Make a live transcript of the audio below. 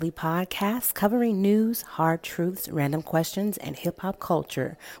Podcast covering news, hard truths, random questions, and hip hop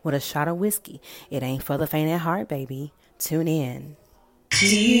culture with a shot of whiskey. It ain't for the faint at heart, baby. Tune in.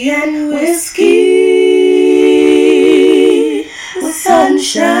 Tea and whiskey with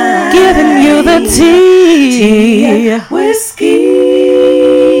sunshine. Giving you the tea. And whiskey.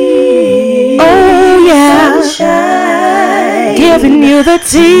 Oh, yeah. Sunshine. Giving you the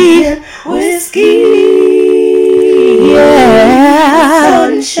tea. And whiskey. Yeah.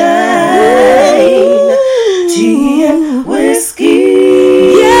 Sunshine. Tea and whiskey.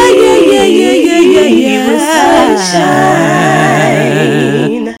 Yeah. With sunshine.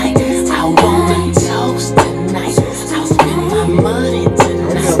 I wanna toast tonight. I'll spend my money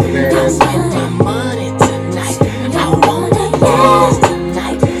tonight. I'll spend my money tonight. I wanna dance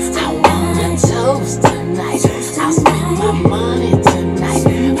tonight. I wanna toast tonight. I'll spend my money tonight.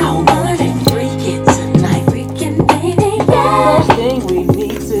 I wanna be freaking tonight. Freaking baby, yeah. First thing we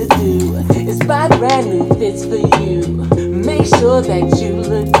need to do is buy brand new fits for you. Make sure that you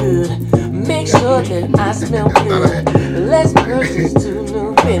look good. Make sure that I smell good. Let's purchase 2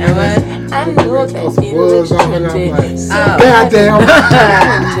 new fitness. I know that it looks trendy. Goddamn.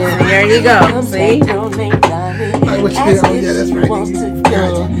 There you go. See? What you did? Oh, yeah, that's right.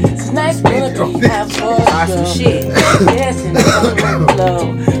 Tonight's gonna be Awesome shit.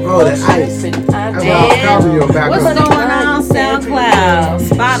 Oh, that ice. What's going on? SoundCloud,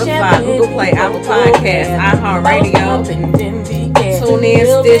 Spotify, Google Play, Apple Podcasts, iHeartRadio, TuneIn,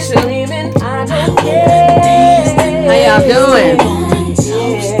 Stitcher. How y'all doing?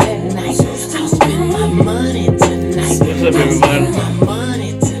 What's up, everybody?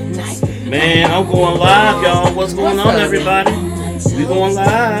 Man, I'm going live, y'all. What's going on, everybody? We going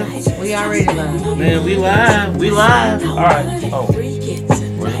live. We already live. Man, we live. We live. All right. Oh, where'd it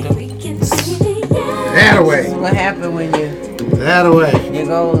go? That away. What happened when you Away.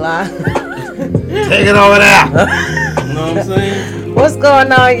 go live? Take it over there. You know what I'm saying? What's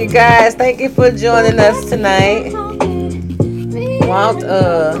going on, you guys? Thank you for joining us tonight. Walt,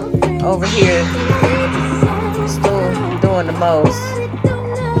 over here, still doing the most.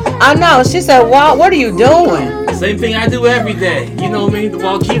 I know. She said, Walt, what are you doing? Same thing I do every day. You know me, the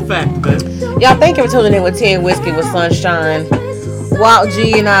Walt G Factor, man. Y'all, thank you for tuning in with Tea and Whiskey with Sunshine. Walt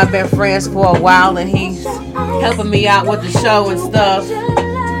G and I have been friends for a while, and he's helping me out with the show and stuff.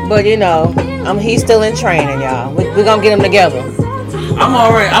 But you know, he's still in training, y'all. We're gonna get him together. I'm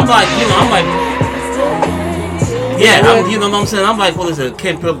alright. I'm like, yeah. You know what I'm saying? I'm like, what is it?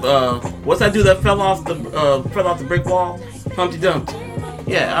 What's that dude that fell off the brick wall? Humpty Dumpty.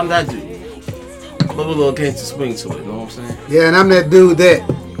 Yeah, I'm that dude. Little gangster swing to it. You know what I'm saying? Yeah, and I'm that dude that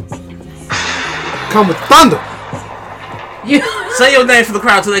come with thunder. Say your name for the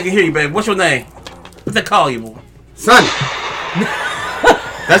crowd so they can hear you, baby. What's your name? What they call you, boy? Sonny.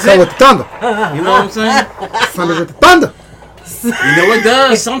 That's Come it. with the thunder. You know what I'm saying? Sonny with the thunder. You know it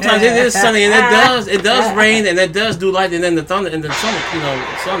does. Sometimes it is sunny and it does rain and it does do light and then the thunder and the summer,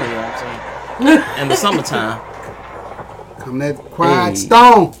 sunny. You know what I'm saying? And the summertime. Come that quiet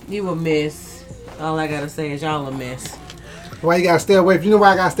stone. You a miss. All I gotta say is y'all a miss. Why you gotta stay away from? You know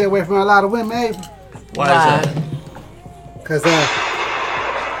why I gotta stay away from a lot of women, Abe? Why is that? Cause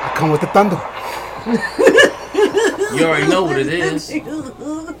I come with the thunder. You already know what it is.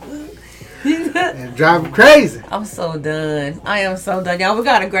 And drive me crazy. I'm so done. I am so done, y'all. We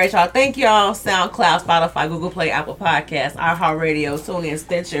got a great show. Thank y'all. SoundCloud, Spotify, Google Play, Apple Podcasts, iHeartRadio, TuneIn,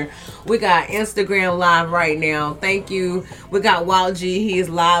 Stitcher. We got Instagram live right now. Thank you. We got Walt G. He is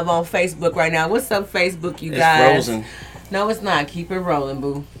live on Facebook right now. What's up, Facebook, you guys? It's frozen. No, it's not. Keep it rolling,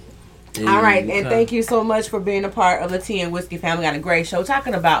 boo. Yeah, All right, okay. and thank you so much for being a part of the Tea and Whiskey family. We got a great show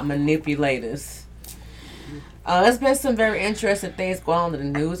talking about manipulators. There's been some very interesting things going on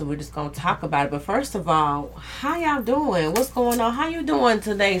in the news, and we're just going to talk about it. But first of all, how y'all doing? What's going on? How you doing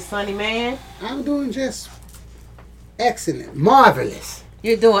today, Sonny man? I'm doing just excellent, marvelous.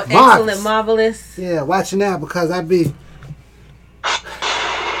 You're doing Marvelous. excellent, marvelous. Yeah, watching out because I be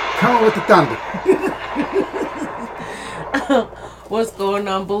coming with the thunder. What's going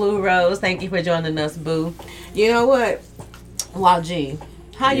on, Blue Rose? Thank you for joining us, boo. You know what? Walt G,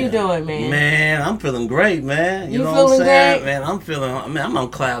 how you doing, man? Man, I'm feeling great, man. You know what I'm feeling saying? great? Man, I'm on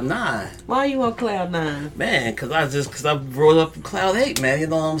cloud 9. Why you on cloud 9? Man, cause I rose up from cloud 8, man. You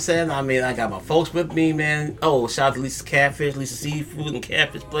know what I'm saying? I mean, I got my folks with me, man. Oh, shout out to Lisa's Catfish, Lisa Seafood and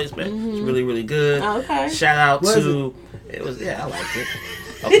Catfish Place, man. It's really, really good. Okay. Shout out Was to it was I liked it.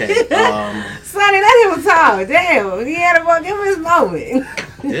 Okay. Sonny, let him talk. Damn, he had to give him his moment.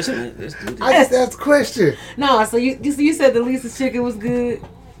 This dude. I just asked a question. No, so you said the Lisa's chicken was good.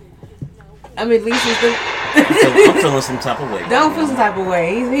 I mean, Lisa's the I'm feeling some type of way. Don't feel some type of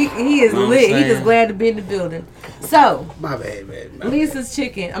way. He is Know what I'm lit. He just saying? glad to be in the building. So, My bad, man. My bad.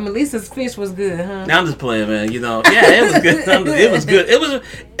 Lisa's fish was good, huh? Now I'm just playing, man. You know, yeah, it was good. It was good. It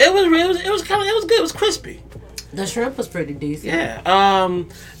was kind of good. It was crispy. The shrimp was pretty decent. Yeah.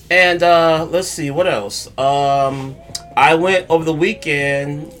 And let's see what else. I went over the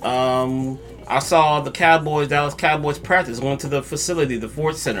weekend. I saw the Dallas Cowboys practice. Went to the facility, the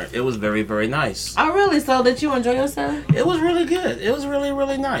Ford Center. It was very, very nice. Oh, really? So, did you enjoy yourself? It was really good. It was really,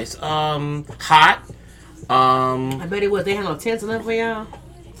 really nice. Hot. I bet it was. They had no tents enough for y'all?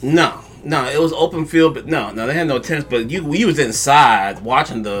 No, it was open field, but no, they had no tents. But we was inside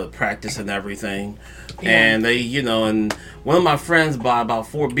watching the practice and everything, and they, and one of my friends bought about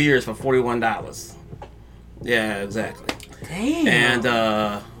 4 beers for $41. Yeah, exactly. Damn.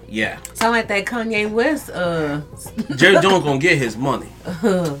 And yeah, Sound like that Kanye West. Jerry Jones gonna get his money.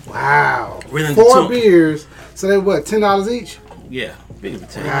 Wow. Really 4 beers. So they what? $10 each. Yeah, big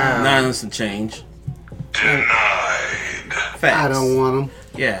potato. Wow. 9 and some change. Facts. I don't want them.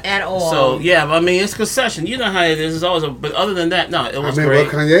 Yeah. At all. So yeah, but I mean it's concession. You know how it is. It's always but other than that, no, it I was remember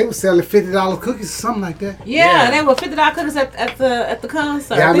great. Kanye was selling $50 cookies or something like that. Yeah, Yeah. they were $50 cookies at the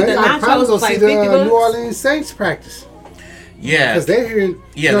concert. Yeah, I think the I probably nachos go was see like the 50 New bucks. Orleans Saints practice Yeah. because they're here.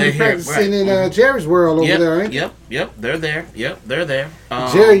 Yeah, they're here, practicing right. in Jerry's world over there, ain't they? Yep, they're there. Yep, they're there.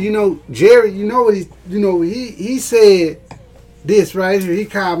 Jerry, you know what he said this right here. He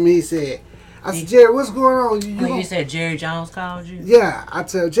called me. He said, "I said, Jerry, what's going on? When gonna-" you said Jerry Jones called you? Yeah, I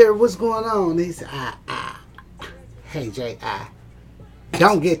tell Jerry, what's going on? He said, hey Jay,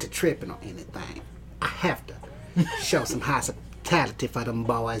 don't get to tripping on anything. I have to show some hospitality for them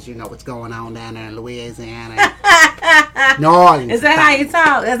boys. You know what's going on down there in Louisiana, New Orleans. Is that how you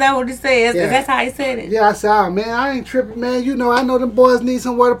talk? Is that what he said? Yeah. Is that how he said it? Yeah, I said, oh man, I ain't tripping, man. You know, I know them boys need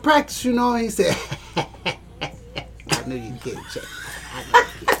somewhere to practice. You know, he said, I knew you'd get it, Jay.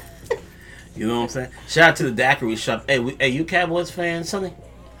 You know what I'm saying? Shout out to the daiquiri shop. Hey, you Cowboys fan, Sonny?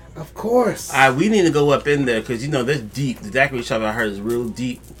 Of course. All right, we need to go up in there because that's deep. The daiquiri shop I heard is real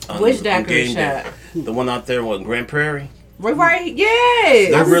deep. Which daiquiri game day. shop? The one out there, what, Grand Prairie? Right?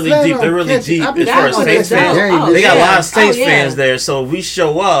 Yes. They're been really planning deep. on They're really catching- deep I've been as far as down Saints with that. fans. Oh, They got a yeah. lot of Saints Oh, yeah. fans there, so we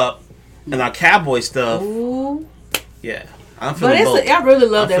show up and our Cowboy stuff. Ooh. Yeah, I'm But feeling bold. I really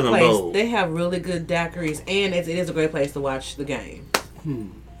love I'm that feeling place. bold. They have really good daiquiris, and it is a great place to watch the game.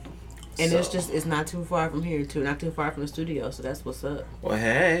 And it's not too far from here too, not too far from the studio, so that's what's up. Well,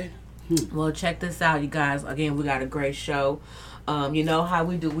 hey. Well, check this out, you guys. Again, we got a great show. You know how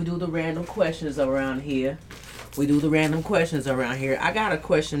we do the random questions around here. I got a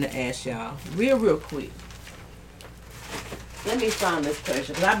question to ask y'all, real quick. Let me find this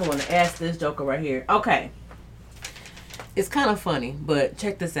question because I've been wanting to ask this joker right here. Okay. It's kind of funny, but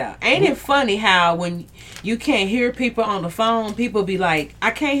check this out. Ain't it funny how when you can't hear people on the phone, people be like,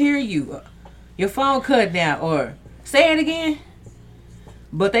 I can't hear you. Your phone cut now, or say it again.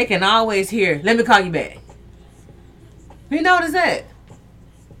 But they can always hear, let me call you back. You notice that?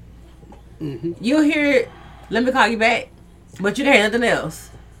 Mm-hmm. You'll hear, let me call you back, but you can't hear nothing else.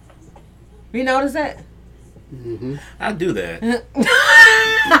 You notice that? Mm-hmm. I do that.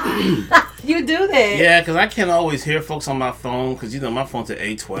 You do that? Yeah, because I can't always hear folks on my phone because, my phone's at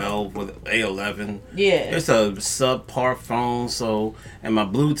A12 with A11. Yeah. It's a subpar phone, and my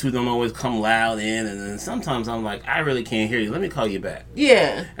Bluetooth don't always come loud in, and then sometimes I'm like, I really can't hear you. Let me call you back.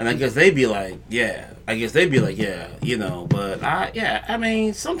 Yeah. And I guess they'd be like, yeah. But I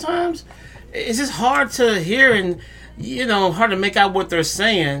mean, sometimes it's just hard to hear and, hard to make out what they're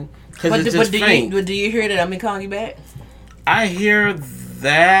saying because it's just faint. Do you hear that I'm calling you back? I hear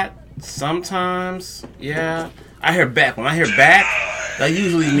that sometimes, yeah. I hear back. When I hear back, that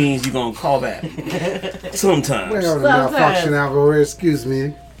usually means you're going to call back. Sometimes. Well, the malfunction over here, excuse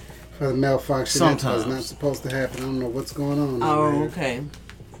me for the malfunction. That was Sometimes. not supposed to happen. I don't know what's going on. Oh, over here. okay.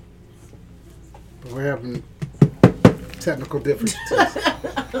 But we're having technical difficulties.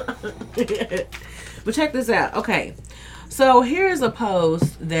 But check this out. Okay. So here's a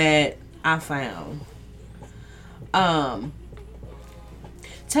post that I found.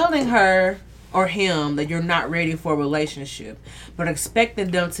 Telling her or him that you're not ready for a relationship, but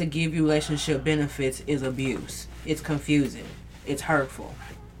expecting them to give you relationship benefits is abuse. It's confusing. It's hurtful.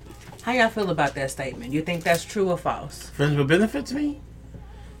 How y'all feel about that statement? You think that's true or false? Friends with benefits me?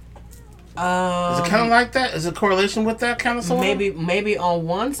 Is Um, it kind of like that? Is it a correlation with that kind of sort? maybe on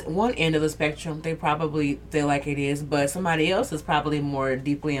one end of the spectrum they probably feel like it is, but somebody else is probably more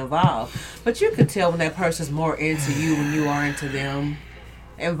deeply involved. But you could tell when that person's more into you when you are into them,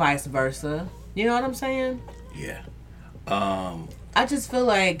 and vice versa. You know what I'm saying? Yeah. I just feel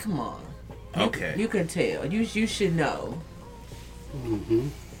like, come on. Okay. You can tell. You should know.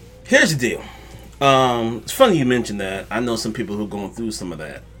 Here's the deal. It's funny you mentioned that. I know some people who are going through some of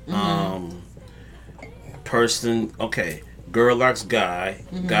that. Person, okay, girl likes guy,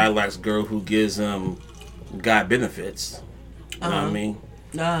 guy likes girl who gives them guy benefits. You know what I mean?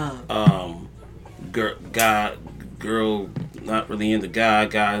 Girl not really into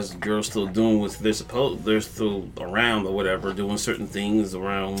guys, girls still doing what they're still around or whatever, doing certain things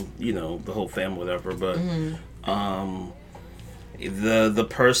around, the whole family, whatever. But the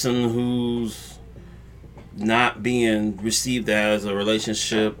person who's not being received as a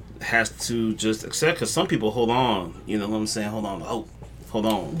relationship has to just accept, because some people hold on, you know what I'm saying? Hold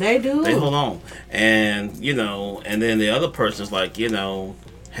on. They do. They hold on. And, and then the other person's like,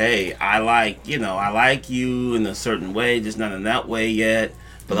 hey, I like you in a certain way, just not in that way yet,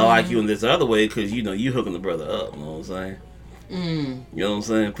 but I like you in this other way because, you hooking the brother up, you know what I'm saying? You know what I'm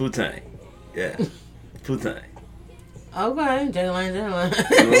saying? Putang. Yeah. Putang. Okay, J-Line. You know what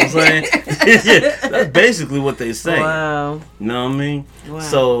I'm saying? That's basically what they say. Wow. You know what I mean? Wow.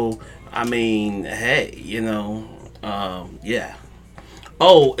 So, I mean, hey, yeah.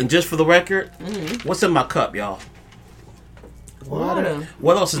 Oh, and just for the record, what's in my cup, y'all? Water.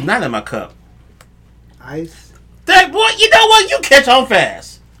 What else is not in my cup? Ice. That boy, you know what? You catch on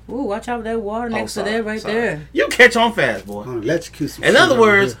fast. Ooh, watch out for that water next to that right there. You catch on fast, boy. I'm gonna electrocute some In shit other over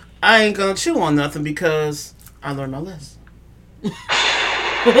words, here. I ain't gonna chew on nothing because I learned my lesson. Boy,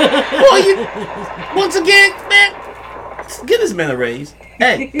 you once again, man, give this man a raise.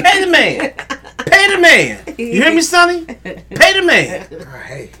 Hey, pay the man. Pay the man. You hear me, Sonny? Pay the man.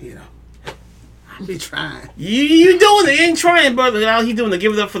 Hey, I be trying. You doing it? You ain't trying, brother. All he doing to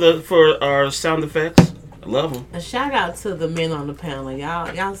give it up for our sound effects. I love them. A shout out to the men on the panel,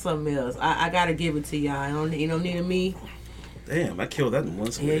 y'all something else. I gotta give it to y'all. You don't need me. Damn, I killed that in one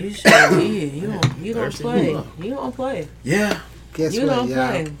Yeah, swing. you sure did. You don't Thirsty. play. You don't play. Yeah. Guess You what, don't y'all?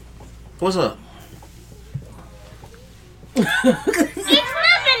 play. What's up? It's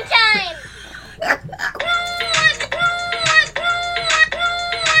muffin time!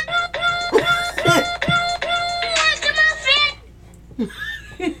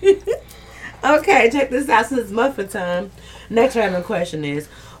 Okay, check this out. Since it's muffin time, next random question is: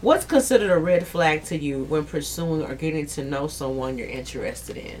 what's considered a red flag to you when pursuing or getting to know someone you're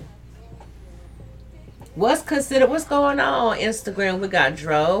interested in? What's going on? Instagram, we got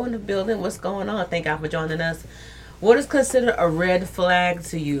Dro in the building. What's going on? Thank y'all for joining us. What is considered a red flag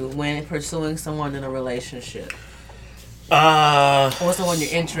to you when pursuing someone in a relationship? Or someone you're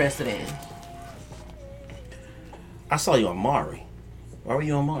interested in? I saw you on Maury. Why were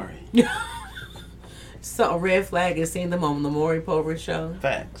you on Maury? So a red flag is seeing them on the Maury Povich show.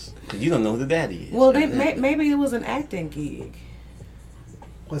 Facts. 'Cause you don't know who the daddy is. Well, Yeah. maybe it was an acting gig.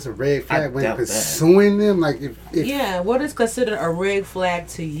 What's a red I flag when doubt that. pursuing them? Like if Yeah, what is considered a red flag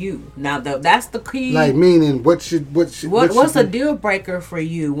to you? Now, that's the key. like meaning what what's a deal breaker for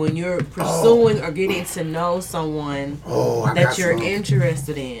you when you're pursuing or getting to know someone I that got you're some.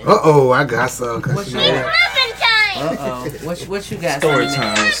 interested in? I got some. 'Cause What you you know got? what? Muffin time! Uh-oh. What you got? Story Sonny?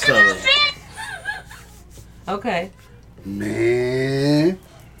 time with Stella. Okay. Man,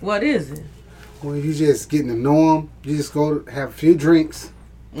 What is it? when you just getting to know them, you just go to have a few drinks.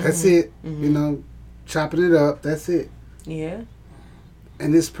 That's it. Chopping it up. That's it. Yeah.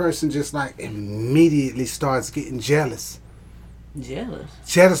 And this person just like immediately starts getting jealous. Jealous.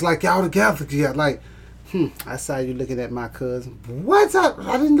 Jealous like y'all together. Yeah, like, I saw you looking at my cousin. What?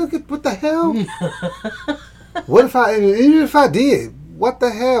 I didn't look at, what the hell? What if even if I did, what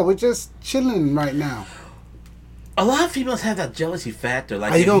the hell? We're just chilling right now. A lot of females have that jealousy factor.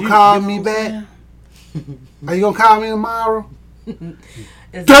 Like, Are you if gonna call know me what I'm back? saying? Are you gonna call me tomorrow?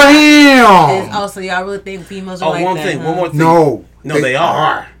 Is Damn! so y'all really think females are Oh, like one that? thing. huh? One more thing. No. No, they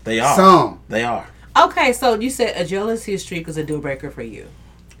are. They are. Some. They are. Okay, so you said a jealousy streak is a deal breaker for you.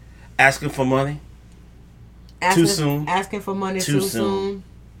 Asking for money. Asking, soon. Asking for money Too too soon. soon.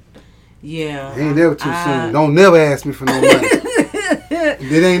 Yeah. It ain't never too I- soon. Don't never ask me for no money.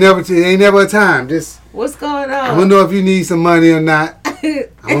 It ain't never a time. Just What's going on? I don't know if you need some money or not. I'm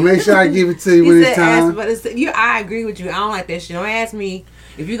gonna make sure I give it to you when He it's said ask, time. but I agree with you. I don't like that shit. Don't ask me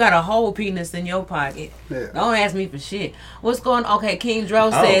if you got a whole penis in your pocket. Yeah. Don't ask me for shit. What's going on? Okay, King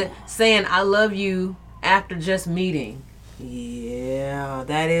Dro saying I love you after just meeting. Yeah,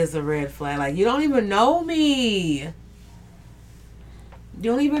 that is a red flag. Like, you don't even know me. You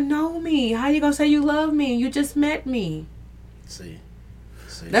don't even know me. How you gonna say you love me? You just met me. See.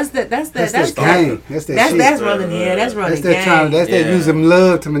 See. That's That's that that's game. That's that shit. that's running. Yeah, that's running. That's that trying. That's that Yeah. using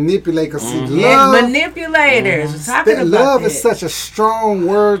love to manipulate. Cause see, Yeah, love, manipulators. We're talking that about love that. is such a strong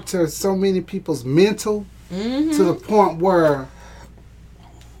word to so many people's mental, to the point where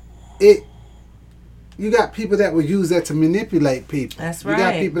you got people that will use that to manipulate people. That's You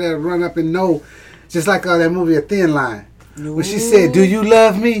got right. people that run up and know, just like that movie A Thin Line, when she said, "Do you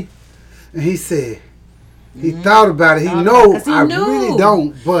love me?" and he said. He thought about it. He Thought know about it, 'cause he I knew. really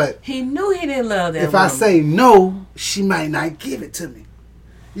don't, but He knew he didn't love that. if I woman. say no, she might not give it to me.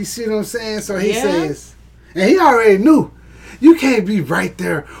 You see what I'm saying? So he Yeah. says, and he already knew. You can't be right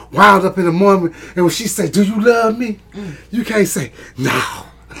there, wild up in the moment, and when she say, "Do you love me?" You can't say no.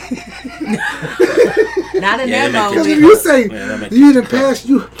 not in Yeah, that that make Because it if moment. you say Yeah, that make you it in the past,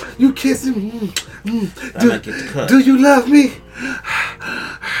 you kissing. That might get the cut. Do you love me?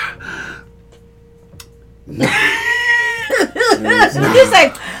 You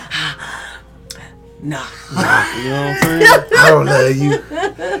say, nah. You know what I'm saying? I don't love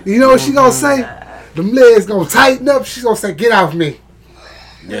you. You know what she gonna say? Them legs gonna tighten up. She gonna say, "Get off me."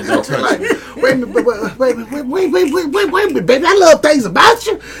 Yeah, don't touch Like, me. wait a minute, wait a minute, baby. I love things about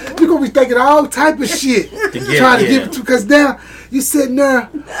you. You're gonna be thinking all type of shit, trying to give it to. Because now you sitting there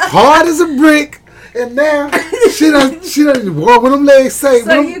hard as a brick, and now she done. Boy, when them legs say,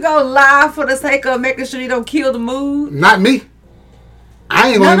 So you gonna lie for the sake of making sure you don't kill the mood? not me.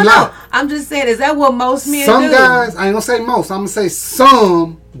 I ain't No, gonna no, lie. no. I'm just saying, is that what most men Some do? guys, I ain't gonna say most. I'm gonna say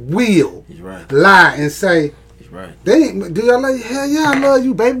some will He's right. lie and say. He's right. They ain't, do y'all like, hell yeah, I love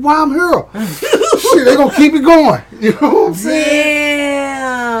you, baby. Why I'm here? Shit, they gonna keep it going. You know what I'm saying?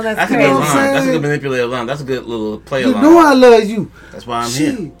 Damn, that's That's a crazy. good what I'm line. That's a saying? good manipulative line. That's a good little player You line. know I love you. That's why I'm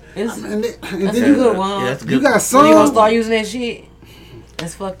Shit. here. It's- And That's then a you, good one. Yeah, that's a you good. got So you gonna some. start using that shit?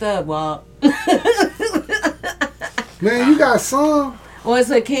 That's fucked up, Bob. Man, you got some. Well,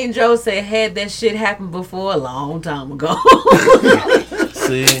 so King Joe said, had that shit happened before a long time ago.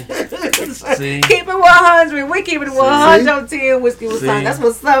 See, see. Keep it 100. We keep it 100 on 10 Whiskey with See? Song. That's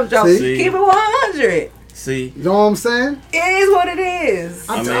what's up, Joe. See? Keep it 100. See, You know what I'm saying? It is what it is.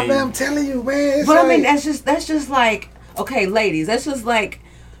 I'm telling you, man. It's But I like, mean, that's just like, okay, ladies, that's just like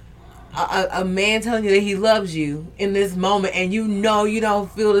a man telling you that he loves you in this moment, and you know you don't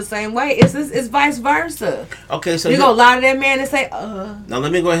feel the same way. It's vice versa. okay, so You gonna lie to that man and say, now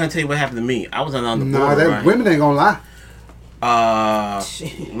let me go ahead and tell you what happened to me. I was on the nah, border, that right? women ain't gonna lie.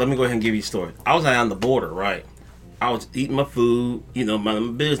 Let me go ahead and give you a story. I was out on the border, right? I was eating my food, minding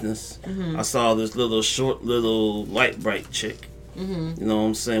my business. I saw this little short, little light bright chick. You know what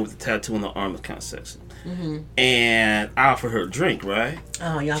I'm saying, with the tattoo on the arm, was kind of sexy. And I offered her a drink, right?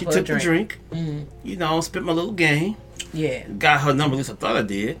 oh, y'all She for a took the drink. drink. Spit my little game. Yeah. Got her number, at least I thought I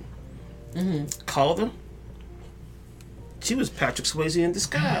did. Called her. She was Patrick Swayze in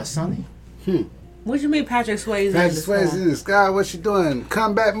disguise, Sonny. What you mean, Patrick Swayze? Patrick in the Swayze sky? in the sky. What she doing?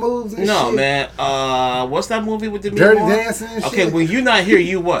 Combat moves and No, shit? man. What's that movie with the Dirty Dancing and Okay, shit? when you're not here,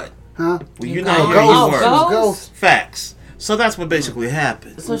 you what? Huh? When you're Ghost. not here, you Oh, work. Ghost? Ghost. Facts. So that's what basically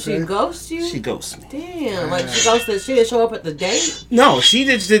happened. So she Okay. ghosts you? She ghosts me. Damn, like she ghosted. She didn't show up at the date. No, she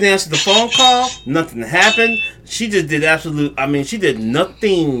just didn't answer the phone call. Nothing happened. She just did she did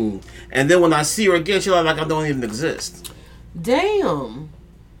nothing. And then when I see her again, she's like I don't even exist. Damn.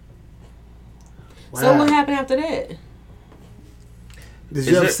 So Wow. what happened after that? Did Is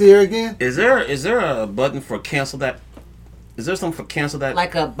you ever it- see her again? Is there a button for cancel that? Is there something for cancel that?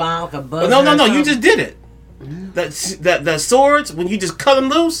 Like a bomb, like a buzzer? no, or you something? just did it. That swords when you just cut them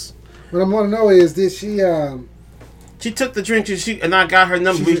loose. What I want to know is, did she? She took the drink and I got her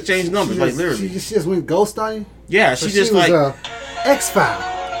number. We exchanged numbers, like literally. She just went ghost on you. Yeah, So she just was like X-File.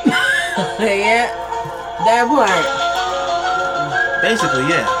 Yeah, that part. basically,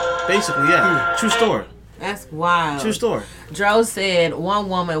 yeah. True story. That's wild. True story. Dro said one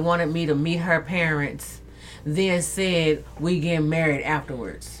woman wanted me to meet her parents, then said we get married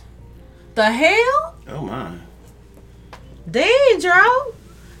afterwards. The hell? Oh my. Dang, Dro.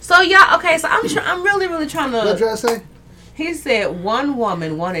 So y'all, okay? So I'm really trying What to. did I say? He said one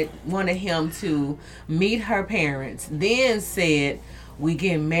woman wanted him to meet her parents, then said we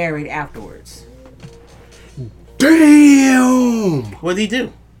get married afterwards. Damn. What did he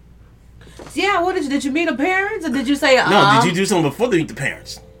do? Yeah, what did you meet her parents, or did you say? No, did you do something before they meet the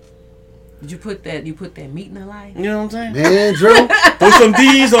parents? Did you put that meat in her life? You know what I'm saying? Man, Drew, Throw some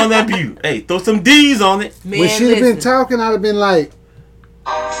D's on that view. Hey, throw some D's on it. Man, when she'd have been listen. talking, I'd have been like,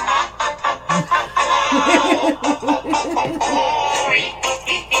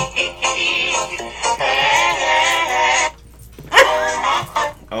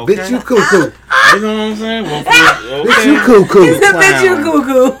 Okay. bitch, you cuckoo. You know what I'm saying? Well, Bitch, you okay. cuckoo. He said, bitch, you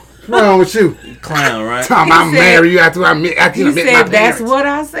cuckoo. What's wrong with you? Clown, right? Tom, He I'm said- married you after I met He my said, that's parents. what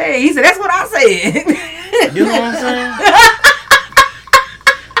I said. He said, that's what I said. You know what I'm saying?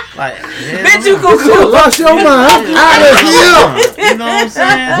 Like, hell Bitch, you no. You cuckoo. lost your mind. I'm out of here. You know what I'm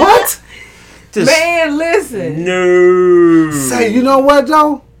saying? What? Just, Man, listen. no. Say, you know what,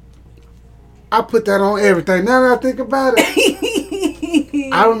 though? I put that on everything. Now that I think about it,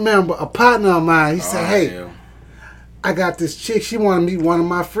 I remember a partner of mine. He said, hey, hell. I got this chick. She want to meet one of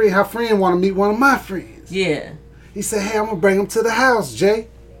my friends. Her friend want to meet one of my friends. Yeah. He said, hey, I'm going to bring him to the house, Jay.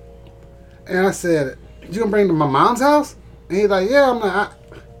 And I said, you going to bring him to my mom's house? And he's like, yeah. I'm like,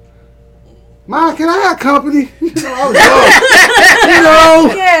 Mom, can I have company? You know, I was young. You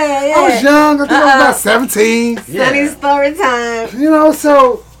know, Yeah, I was young. I think I was about 17. Sunny story time. You know,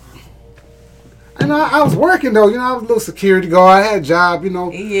 so... And I was working, though. You know, I was a little security guard. I had a job, you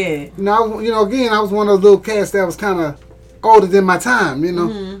know. Yeah. You know, again, I was one of those little cats that was kind of older than my time, you know.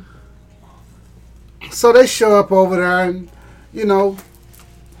 Mm-hmm. So they show up over there, and you know,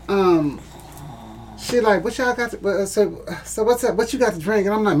 she like, what y'all got to? So what's up? What you got to drink?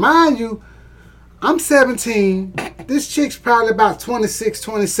 And I'm like, mind you, I'm 17. This chick's probably about 26,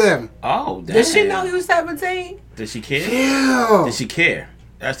 27. Oh, damn. Did she know he was 17? Did she care? Yeah, Did she care?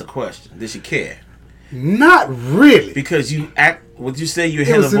 That's the question. Did she care? not really. Because you act, would you say you're It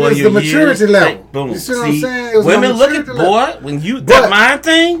ahead was- of it all was your the maturity years? level. Like, boom. You see what I'm saying? It was women on look at, maturity boy, level. when you, But- that mind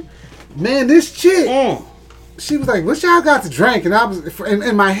thing, Man, this chick, she she was like, what y'all got to drink? And I was,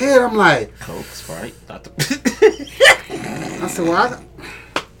 in my head, I'm like, Coke, Sprite, Dr. I said, well,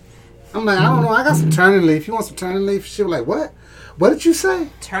 I'm like, I don't know. I got some turning leaf. You want some turning leaf? She was like, what? What did you say?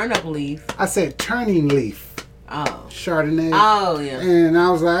 Turnip leaf. I said turning leaf. Oh. Chardonnay. Oh, yeah. And I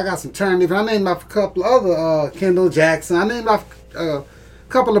was like, I got some turning leaf. I named off a couple of other Kendall Jackson. I named off a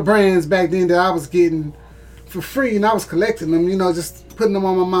couple of brands back then that I was getting for free, and I was collecting them, you know, just putting them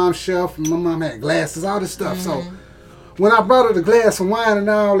on my mom's shelf. And my mom had glasses, all this stuff. So when I brought her the glass of wine and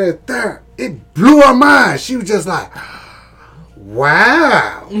all that there, it blew her mind. She was just like,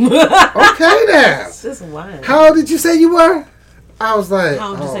 wow. Okay now. It's just wine. How old did you say you were? I was like, How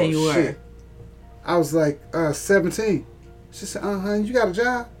old did you say you were? shit. I was like 17. She said, you got a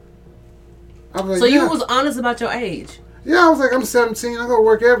job? I was like, So yeah. you was honest about your age. Yeah, I was like, I'm 17. I go to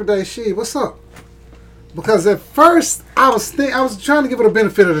work every day. Shit, what's up? Because at first I was trying to give her the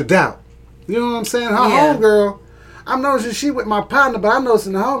benefit of the doubt. You know what I'm saying? Her Yeah. homegirl, I'm noticing she with my partner, but I'm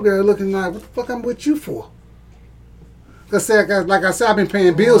noticing the homegirl looking like, what the fuck I'm with you for? Because like I said, I've been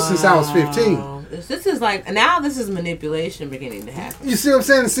paying bills since I was 15. Wow. This is like, now this is manipulation beginning to happen. You see what I'm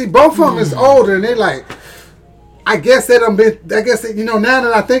saying? See, both of them is older, and they like, I guess they, you know, now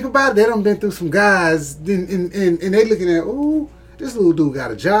that I think about it, they done been through some guys, and they looking at, ooh, this little dude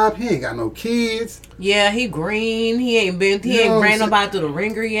got a job, he ain't got no kids. Yeah, he green. He ain't You know what ran I'm nobody through the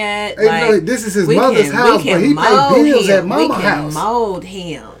ringer yet. Hey, you know, this is his mother's house, but he pay mold bills him. at mama We can house. mold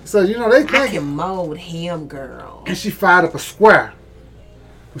him. So, you know, they I think, can mold him, girl. and she fired up a square.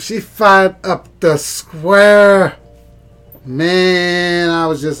 When she fired up the square, man, I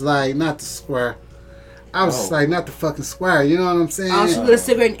was just like, not the square. I was just like, not the fucking square. You know what I'm saying? Oh, she lit a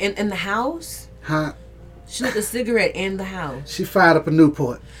cigarette in the house? Huh? She lit a cigarette in the house. She fired up a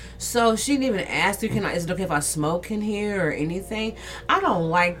Newport. So she didn't even ask you, is it okay if I smoke in here or anything? I don't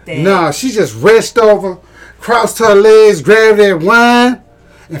like that. No, she just reached over, crossed her legs, grabbed that wine,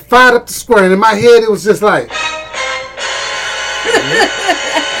 and fired up the square. And in my head, it was just like,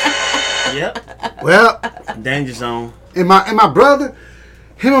 Yep. well, Danger zone. and my brother,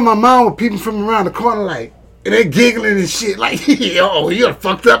 him and my mom were peeping from around the corner like, and they giggling and shit like, yo, you're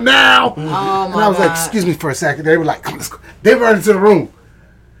fucked up now. Oh my And I was like, God. excuse me for a second. They were like, come, let's go. They ran into the room.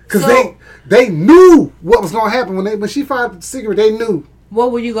 Because So- they knew what was going to happen. When she fired the cigarette, they knew.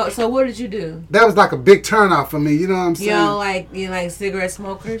 What would you go? So what did you do? That was like a big turnoff for me. You know what I'm saying? You know, like cigarette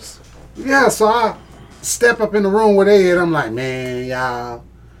smokers? Yeah, so I step up in the room where they at. I'm like, man, y'all.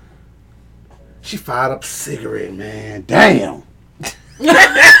 She fired up a cigarette, man. Damn. You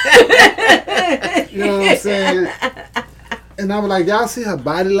know what I'm saying? And I was like, y'all see her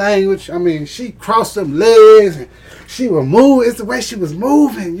body language? I mean, she crossed them legs and she was moving. It's the way she was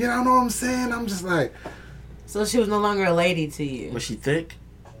moving. You know what I'm saying? I'm just like, So she was no longer a lady to you. Was she thick?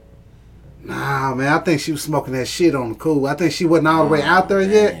 nah, man. I think she was smoking that shit on the cool. I think she wasn't all the way out there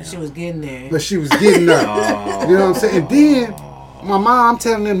yet, She was getting there. but she was getting there. You know what I'm saying? And then my mom, I'm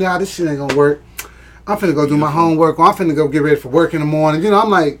telling them, y'all, this shit ain't gonna work. I'm finna go do my homework, or I'm finna go get ready for work in the morning. You know, I'm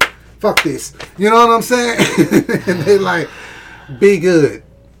like, fuck this. You know what I'm saying? And they like, be good.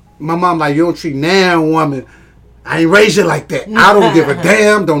 My mom like, you don't treat now woman I ain't raised you like that. I don't give a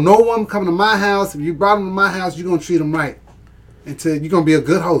damn. Don't no one come to my house. If you brought them to my house, you're going to treat them right. Until you're going to be a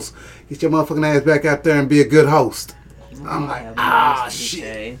good host. Get your motherfucking ass back out there and be a good host. I'm like,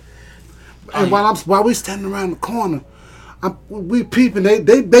 shit. And while we standing around the corner, we peeping.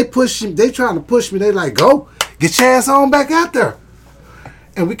 They push him. They trying to push me. They like, go. Get your ass on back out there.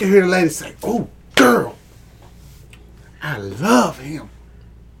 And we can hear the lady say, oh, girl. I love him.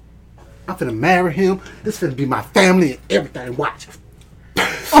 I'm finna marry him. This finna be my family and everything. Watch. Hit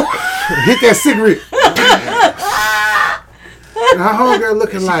that cigarette. And her homegirl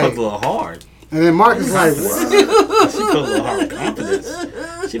looking She like. pumped a little hard. And then Marcus like, what? She pumped a little hard with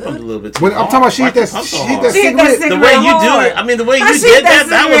confidence. She pumped a little bit too When, I'm hard. talking about she hit that Pumped so cigarette. hard. She hit that The way you do hard. it, I mean, the way you She hit did that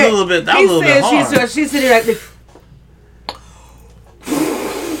was a cigarette. little bit, He said hard. she's sitting like this.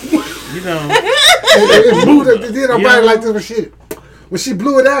 You know, It moved her. It did her body like this when she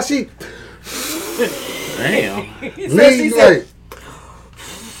blew it out, she damn, leaned like.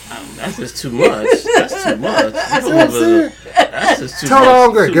 that's just too much. That's too much. That's what I'm saying. That's just too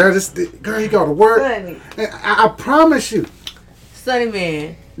Tell much. her, girl, you go to work. Sonny. And I promise you, Sonny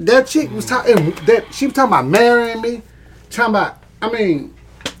man. that chick was talking. She was talking about marrying me. Talking about, I mean,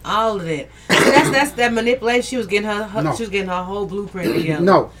 All of it. That's that manipulation. She was getting her No. she was getting her whole blueprint together.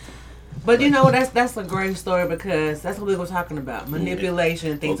 no. But you know that's a great story because that's what we were talking about. Manipulation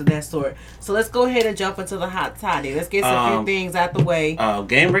and things of that sort. So let's go ahead and jump into the hot toddy. Let's get some few things out the way.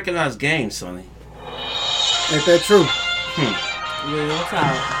 Game recognized game, Sonny. Ain't that true? Real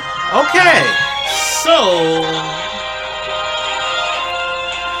talk. Okay, so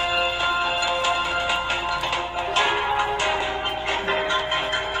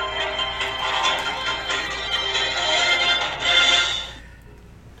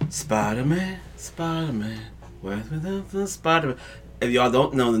Spider-Man, where's the Spider-Man? If y'all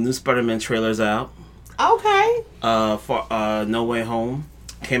don't know, the new Spider-Man trailer's out. Okay. For No Way Home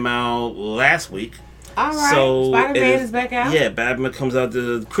came out last week. All right. So Spider-Man is back out. Yeah, Batman comes out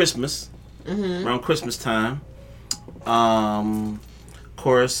to Christmas, around Christmas time. Of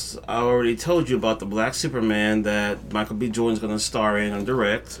course, I already told you about the Black Superman that Michael B. Jordan's going to star in and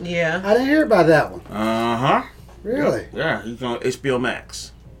direct. Yeah. I didn't hear about that one. Really? Yeah, he's on HBO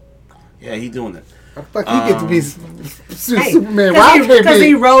Max. Yeah, he's doing it. How the fuck he get to be Hey, Superman? Why would because they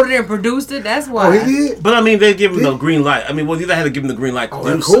he be? wrote it and produced it. That's why. Oh, he did? But I mean, they give him the green light. I mean, well, you had to give him the green light to Oh, do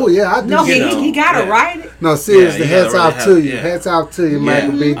that's so. cool. Yeah, I do. No, You know, he got to yeah. write it. No, seriously, Yeah, you hats gotta off really to you. yeah. Hats off to you, Yeah.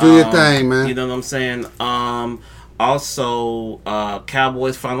 Michael B. Do your thing, man. You know what I'm saying? Also,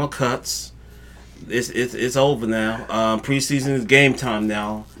 Cowboys final cuts. It's over now. Preseason is game time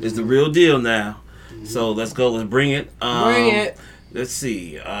now. It's the real deal now. So let's go. Let's bring it. Bring it. Let's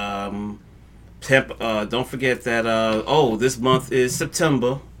see. Don't forget that. This month is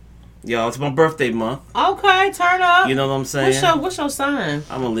September. Y'all, it's my birthday month. Okay, turn up. You know what I'm saying? What's your sign?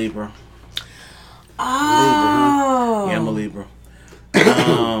 I'm a Libra. Oh. Yeah, I'm a Libra.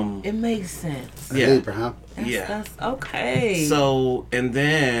 It makes sense. Yeah. Libra, huh? That's okay. So, and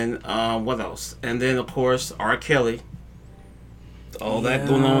then, what else? And then, of course, R. Kelly. All that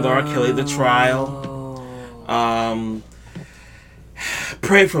going on with R. Kelly, the trial.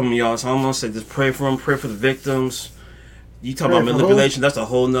 Pray for him, y'all. So I'm going to say just pray for him, pray for the victims. You talk Pray about for manipulation, that's a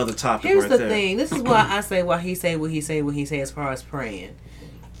whole nother topic Here's right the there. thing. This is why I say what he say as far as praying.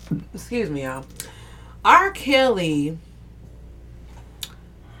 Excuse me, y'all. R. Kelly,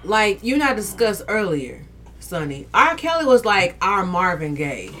 like you and I discussed earlier, Sonny. R. Kelly was like our Marvin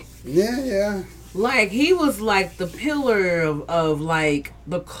Gaye. Yeah. Like he was like the pillar of like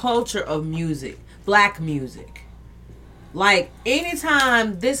the culture of music, black music. Like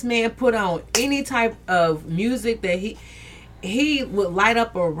anytime this man put on any type of music that he would light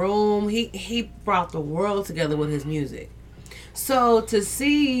up a room. He brought the world together with his music. So to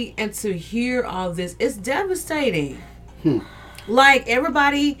see and to hear all this, it's devastating. Like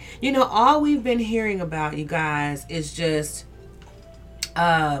everybody, all we've been hearing about, you guys, is just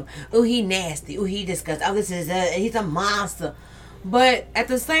oh, he nasty, oh, he disgusting, oh, he's a monster. But at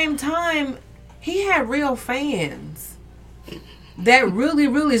the same time, he had real fans that really,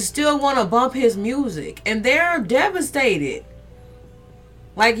 really still want to bump his music, and they're devastated.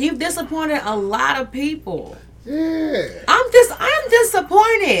 Like you've disappointed a lot of people. Yeah. I'm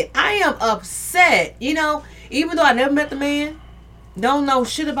disappointed. I am upset. Even though I never met the man, don't know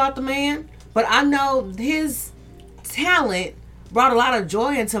shit about the man, but I know his talent brought a lot of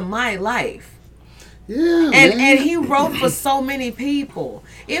joy into my life. Yeah, And he wrote for so many people.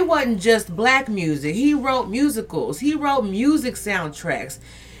 It wasn't just black music. He wrote musicals. He wrote music soundtracks.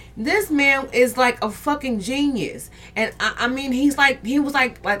 This man is like a fucking genius. And I mean, he was like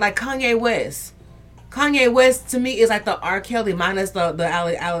Kanye West. Kanye West to me is like the R. Kelly minus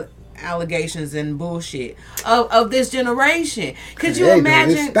the allegations and bullshit of this generation. Could you They doing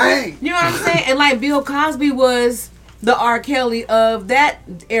imagine? his thing. You know what I'm saying? And like Bill Cosby was the R. Kelly of that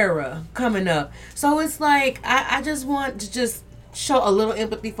era coming up. So it's like I just want to just show a little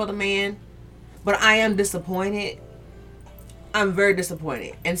empathy for the man, but I am disappointed. I'm very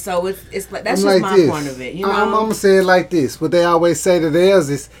disappointed, and so it's like that's I'm just like my this. point of it. You know, I'm gonna say it like this. What they always say to theirs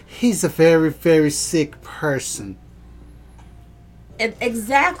is, he's a very, very sick person.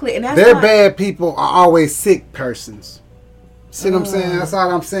 Exactly, and that's They're why- bad people are always sick persons. See what I'm saying? That's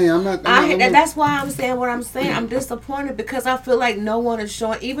all I'm saying. I'm not. That's why I'm saying what I'm saying. I'm disappointed because I feel like no one is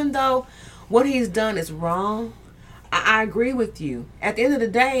showing, even though what he's done is wrong. I agree with you. At the end of the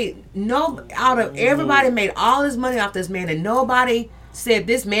day, out of everybody made all this money off this man, and nobody said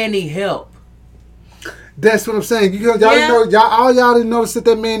this man need help. That's what I'm saying. Y'all Yeah. know, all y'all didn't notice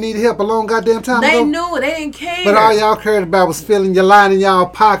that man needed help a long goddamn time They ago. knew it. They didn't care. But all y'all cared about was filling your line in y'all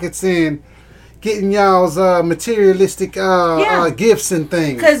pockets and getting y'all's materialistic gifts and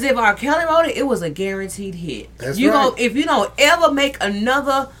things. Because if R. Kelly wrote it, it was a guaranteed hit. That's you right. If you don't ever make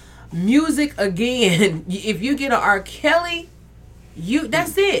another music again, if you get an R. Kelly,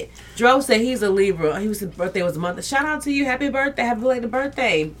 that's it. Dro said he's a Libra. His birthday was a month. Shout out to you. Happy birthday. Happy belated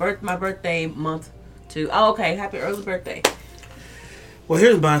birthday. My birthday month too. Oh, okay. Happy early birthday. Well,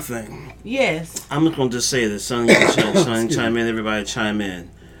 here's my thing. Yes. I'm just gonna just say this. Son, you can chime in. Everybody chime in.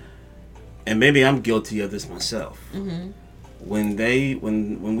 And maybe I'm guilty of this myself. Mm-hmm.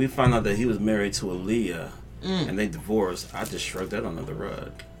 When we found out that he was married to Aaliyah and they divorced, I just shrugged that under the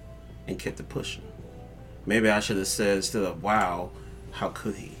rug and kept it pushing. Maybe I should have said instead of "Wow, how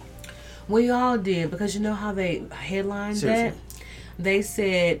could he?" We all did, because you know how they headlined Seriously. that? They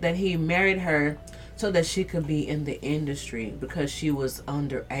said that he married her so that she could be in the industry because she was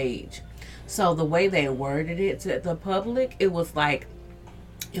underage. So the way they worded it to the public, it was like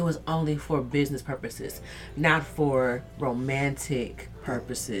it was only for business purposes, not for romantic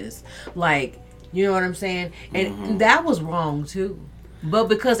purposes. Like, you know what I'm saying? And that was wrong too. But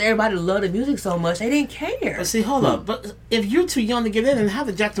because everybody loved the music so much, they didn't care. But see, hold up. But if you're too young to get in, then how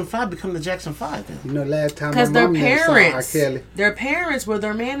did Jackson 5 become the Jackson 5 then? You know, last time my Because their mom never saw R. parents, Kelly. their parents were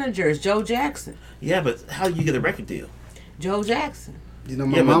their managers. Joe Jackson. Yeah, but how do you get a record deal? Joe Jackson. You know,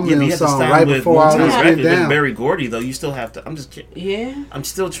 my Yeah, mom but you never have to saw sign right with before all Motown this went Records. With down. Berry Gordy, though, you still have to. I'm just kidding. Yeah. I'm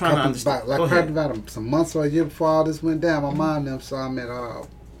still trying to understand. Go Probably ahead. about some months or a year before all this went down, my mom never saw him at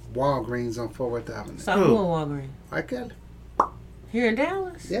Walgreens on Fort Worth Avenue. So Who? who in Walgreens? R. Kelly. Here in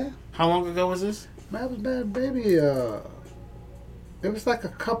Dallas? Yeah. How long ago was this? That was bad, baby. It was like a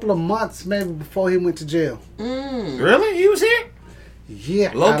couple of months maybe before he went to jail. Really? He was here?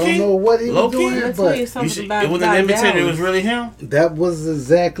 Yeah, Low I don't key? know what he Low was key? doing, Let me tell you but something about It wasn't an imitator. It was Dallas. really him. that was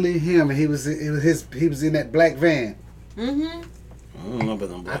exactly him. And he was in that black van. Mm-hmm. I don't know about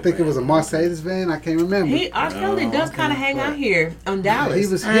them. I think it was a Mercedes van. I can't remember. R. Kelly does kind of hang out here on Dallas. He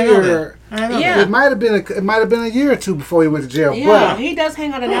was I didn't know here. that. I didn't know Yeah. that. It might have been a year or two before he went to jail. Yeah, but he does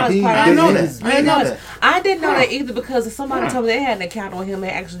hang out in Dallas he quite I didn't know often. that. I didn't know that. I didn't know that either because somebody told me they had an account on him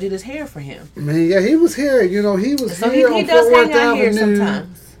and actually did his hair for him. man, yeah, he was here. You know, he was So here he on does Fort hang Worth out here Avenue.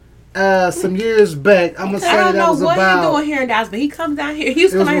 sometimes. Some years back. I'm gonna say I don't that know was what he's about. doing here in Dallas, but he comes down here. He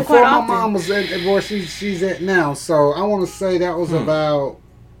used It to was come out here before quite my often. mom was at where she's at now. So I want to say that was about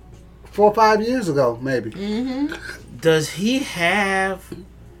 4 or 5 years ago, maybe. Does he have?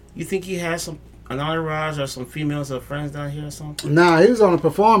 You think he has an entourage or some females or friends down here or something? Nah, he was on a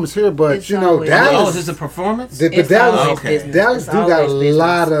performance here, but It's you know always- Oh, is Dallas. this a performance? But It's Dallas, always Okay. business. Dallas It's do got a always business.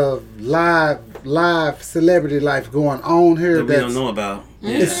 lot of live celebrity life going on here. That we don't That's know about.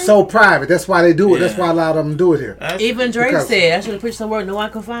 it's so private. That's why they do it. That's Yeah. why a lot of them do it here. That's- Even Drake Because- said, I should have preached some word. No one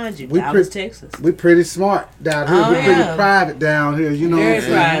can find you. We Dallas, pre- Texas. We pretty smart down here. Oh, We're pretty yeah. private down here. You know Very what I'm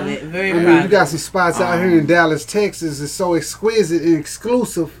saying? private. Very I mean, private. you got some spots out here in Dallas, Texas. It's so exquisite and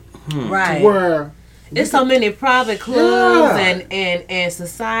exclusive right. where There's so many private clubs Yeah. and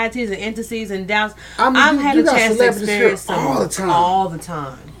societies and entities in Dallas. I mean, I've you- had you a got chance to celebrities here experience some all the time. All the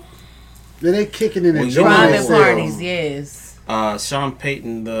time. they kicking in Well, and you know enjoying Private themselves. parties, yes. Sean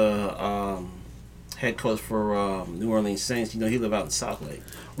Payton, the head coach for New Orleans Saints, you know he live out in South Lake.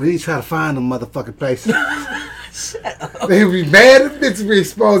 We need to try to find them motherfucking places. They would be mad if it's be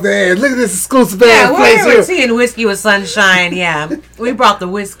exposed their ass. Look at this exclusive Yeah, ass place we're here. tea and whiskey with sunshine. Yeah, we brought the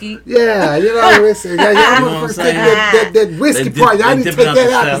whiskey. Yeah, you know, it's, y'all know what I'm motherfuckers take saying? that whiskey They dip- part. Y'all they need to dip it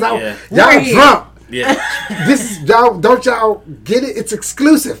take out that the out because stuff, yeah. y'all We're here. drunk. Yeah. This is y'all. Don't y'all get it? It's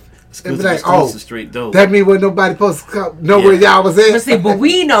exclusive. Exclusive, like, exclusive, oh, straight dope. That mean when nobody supposed to know where y'all was at. But see, but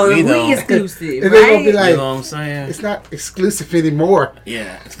we know We we know. exclusive, And they gonna be right? like, you know what I'm saying? it's not exclusive anymore.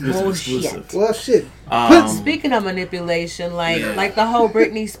 Yeah, exclusive, Bullshit. exclusive. Well, shit. Speaking of manipulation, like Yeah. like the whole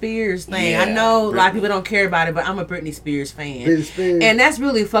Britney Spears thing. I Yeah, know a lot of Britney. people don't care about it, but I'm a Britney Spears fan. Britney Spears. And that's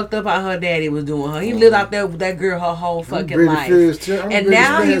really fucked up how her daddy was doing her. He lived out there with that girl her whole fucking Britney life. Spears too. I'm And Britney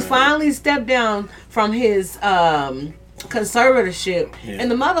now he Spears. finally stepped down from his conservatorship, Yeah.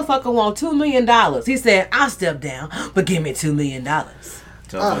 and the motherfucker want $2 million. He said, "I'll step down, but give me $2 million."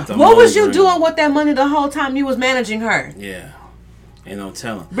 What was you doing with that money the whole time you was managing her? Yeah, ain't no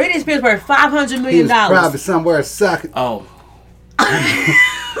telling. Britney Spears worth $500 He million. was probably somewhere sucking. Oh,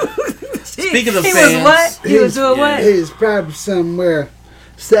 speaking of he fans, was what? He was doing yeah. what? He was probably somewhere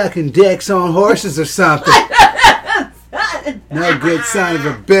sucking dicks on horses or something. No good son of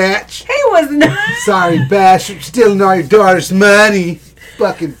a bitch. He was not. Sorry, bastard. Stealing all your daughter's money.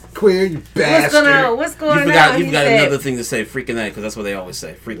 Fucking queer, you bastard. What's going You on? forgot, He you forgot said, another thing to say, freaking A, because that's what they always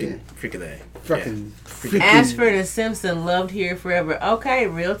say. Freaking A. Fucking. Ashford and Simpson loved here forever. Okay,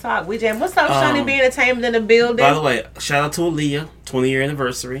 real talk. We jam. What's up, Shawnee B Entertainment in the building? By the way, shout out to Aaliyah, 20-year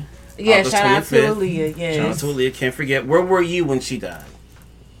anniversary. Yeah, August shout out to 25th. Aaliyah. Yes. Shout out to Aaliyah. Can't forget. Where were you when she died?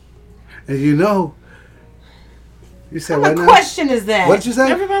 And you know. You said What what now? question is that? What'd you say?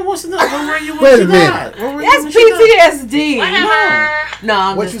 Everybody wants to know. Where were you when Wait she a minute. died? Where were you That's when she died? PTSD. No,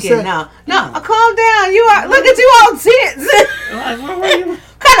 I'm What just you kidding. say? No, calm down. You are. Look at you all tense. Like, where were you?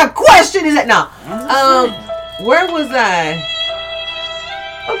 What kind of question is that? No. Where was I?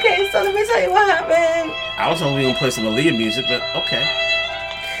 Okay, so let me tell you what happened. I was hoping we were going to play some Aaliyah music, but okay.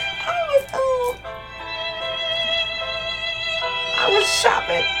 I was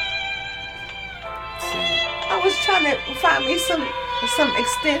shopping. Let's see. I was trying to find me some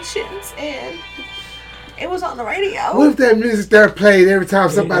extensions, and it was on the radio. What if that music there played every time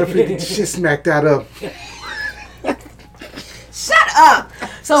somebody freaking shit smacked out of? Shut up.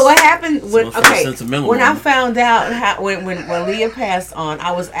 So what happened when Some sentimental when I one. found out when Leah passed on,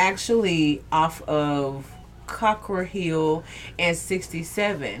 I was actually off of Cockrell Hill and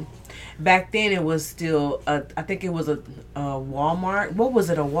 67. Back then it was still I think it was a Walmart. What was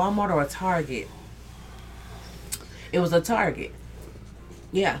it? A Walmart or a Target? It was a Target.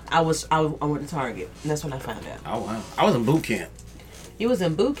 Yeah, I went to Target. And that's when I found out. Oh, wow. I was in boot camp. You was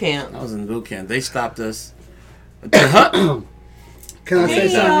in boot camp. I was in boot camp. They stopped us. Aaliyah Can I say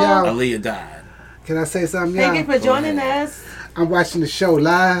something, y'all? died. Can I say something, Thank you y'all? for joining us. I'm watching the show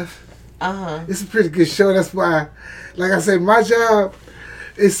live. Uh-huh. It's a pretty good show. That's why, like I said, my job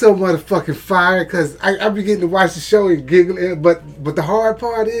is so motherfucking fire because I be getting to watch the show and giggling. But the hard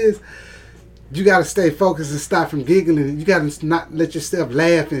part is you got to stay focused and stop from giggling. You got to not let yourself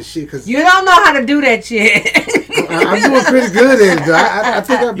laugh and shit. Cause You don't know how to do that shit. I'm doing pretty good at it. Though. I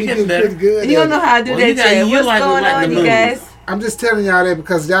think I'll be You getting getting pretty good. You at don't know it. how to do Well, that you got- shit. you What's like- going like on, the you move. guys? I'm just telling y'all that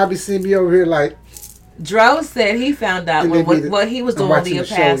because y'all be seeing me over here like. Dro said he found out and when they be the- what he was I'm doing watching Leah the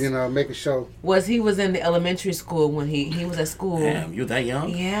show, passed you know, make a show. was he was in the elementary school when he was at school. Damn, you that young?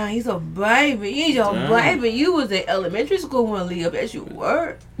 Yeah, he's a baby. He's a Damn. baby. You was in elementary school when Leah passed. You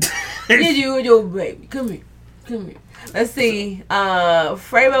were. Yes, you and your baby. Come here. Let's see.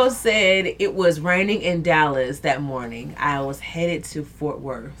 Frabo said it was raining in Dallas that morning. I was headed to Fort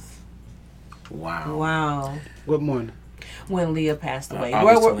Worth. Wow. Wow. What morning? When Leah passed away.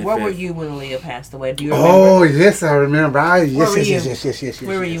 August Where were 25th. you when Leah passed away? Do you remember? Oh yes, I remember. Where Yes, were you? yes.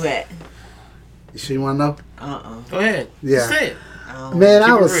 Where were you at? You sure you want to know? Go ahead. Yeah. Say it. Man, I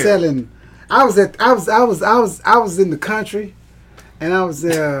Keep it was real. selling. I was in the country, and I was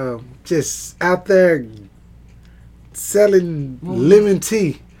just out there selling lemon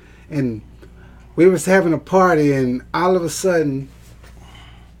tea, and we was having a party, and all of a sudden,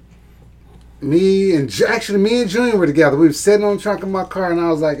 me and Junior were together. We was sitting on the trunk of my car, and I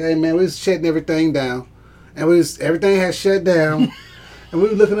was like, "Hey, man, we was shutting everything down, and everything had shut down." And we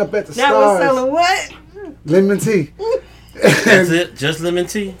were looking up at the That was stars. selling what? Lemon tea. That's it? Just lemon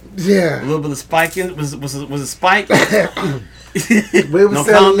tea? A Yeah. little bit of spike in was it spike? We were No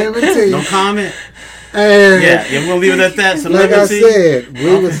selling comment? lemon tea. No comment? And Yeah, we're gonna leave it at that. Some like lemon I tea. said,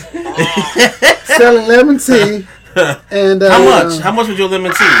 we was selling lemon tea. And How much? How much was your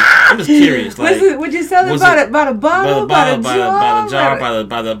lemon tea? I'm just curious. Like, Would you sell it was by it- the bottle, by the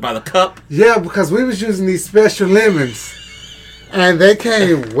jar? by the cup. yeah, because we was using these special lemons. And they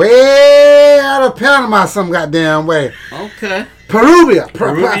came way out of Panama some goddamn way. Okay. Perugia.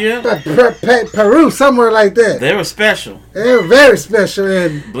 Perugia? Peru, somewhere like that. They were special. They were very special.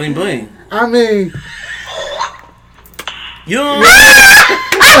 And Bling bling. I mean, You know,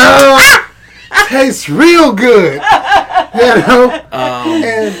 tastes real good. You know? um,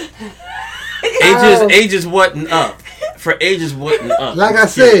 And Ages wasn't up. For ages wasn't up. Like I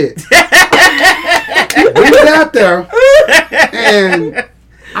said, we was out there, and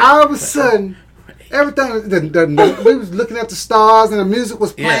all of a sudden, everything. We was looking at the stars, and the music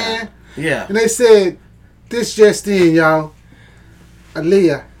was playing. Yeah. And they said, "This just in, y'all.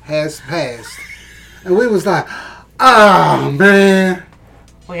 Aaliyah has passed," and we was like, "Oh man."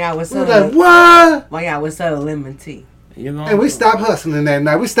 Well, y'all was We was selling. like, "What?" Well, y'all was selling lemon tea. You know. And we stopped hustling that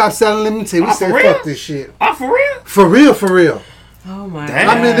night. We stopped selling lemon tea. We Oh, said, for real? "Fuck this shit." Oh, for real? For real, for real. Oh my Damn.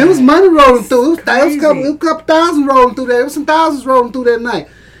 god! I mean, there was money rolling through. It was a Crazy. couple thousand rolling through there. It was some thousands rolling through that night.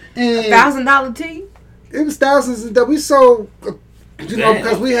 And $1,000 tea. it was thousands that we sold, you know, Damn.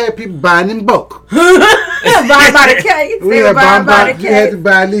 because we had people buying in bulk. Buying by the case. We They had were buying by the we had to case.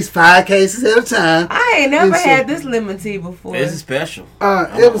 buy at least 5 cases at a time. I ain't never And so- had this lemon tea before. This is special.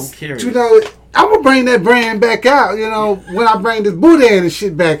 It was, I'm curious. you know, I'm gonna bring that brand back out. You know, when I bring this Boudin and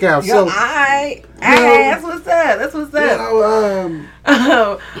shit back out. Yo, So, alright. know, That's what's up. That's what's you up.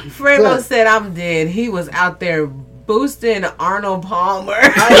 know, Fremo But- said I'm dead. He was out there boosting Arnold Palmer.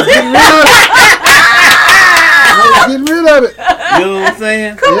 I was getting rid of it. You know what I'm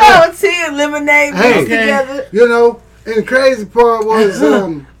saying? Come Yeah. on, tea and lemonade Hey. mixed together. You know, and the crazy part was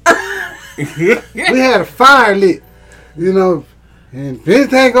we had a fire lit. You know, and if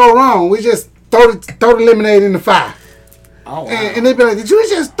anything go wrong, we just throw the lemonade in the fire. Oh, wow. And they'd be like, "Did you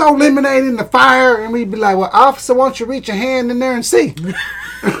just throw lemonade in the fire?" And we'd be like, "Well, officer, why don't you reach your hand in there and see?"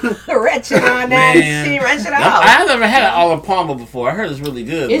 Wretched on that. Man. She wretched I out. have never had an Arnold Palmer before. I heard it's really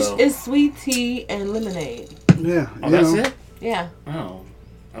good, though. It's sweet tea and lemonade. Yeah. Oh, you that's know. it? Yeah. Oh,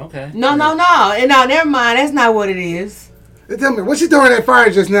 okay. No. And no, never mind. That's not what it is. They tell me, "What you doing in that fire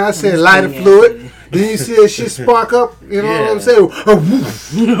just now?" I said, "Lighter fluid." Then you see that shit spark up. You know what I'm Yeah. saying? A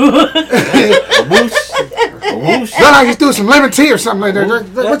woof. A whoosh. A whoosh. Look like you threw some lemon tea or something like that.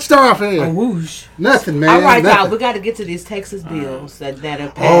 What you throwing off here? Whoosh. Nothing, man. All right, y'all. Nothing. We got to get to these Texas bills that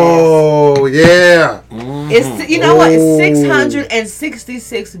have passed. Oh yeah. It's you know what? It's Oh.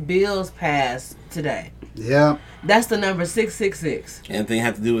 666 bills passed today. Yeah. That's the number 666. Anything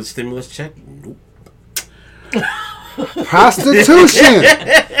have to do with stimulus check? Nope. Prostitution.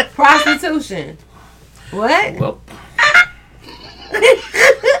 Prostitution. What? Well,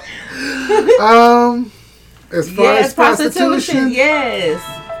 As far Yes, as prostitution, Yes.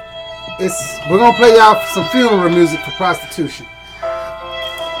 we're gonna play y'all some funeral music for prostitution.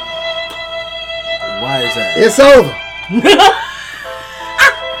 why is that? It's over.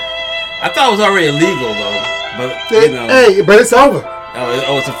 I thought it was already illegal, though. But, you know. Hey, but it's over.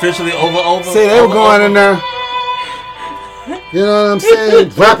 Oh, it's officially over? See, they were going in there. You know what I'm saying?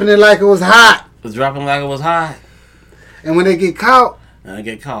 Dropping it like it was hot. It was dropping like it was high. And when they get caught, And I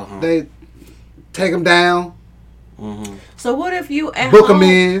get caught, huh? they take them down, So what if you at book home? them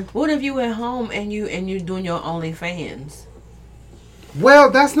in. What if you at home and you doing your OnlyFans? Well,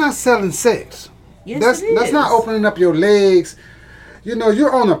 that's not selling sex. Yes, That's it that's is. not opening up your legs. You know,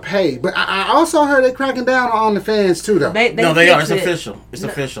 you're on a pay. But I also heard they cracking down on OnlyFans too, though. They No, they are. It's fixed it. official. It's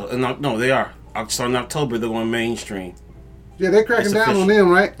official. And no, they are. Starting October, they're going mainstream. Yeah, they're cracking It's down official. on them,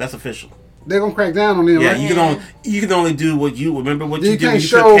 right? That's official. They're gonna crack down on them, Yeah, right? you can only do what you remember what you You did when can't you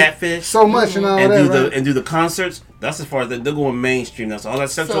show took Catfish so much and all and that, do right? and do the concerts. That's as far as they're going mainstream. That's all that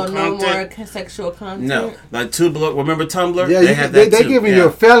sexual So no content. more sexual content. No, like Tumblr. Remember Tumblr? Yeah, they have that they too. giving yeah. you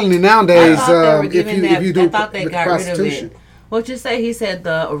a felony I nowadays thought they were if giving you do I thought they got rid of prostitution. it. What you say? He said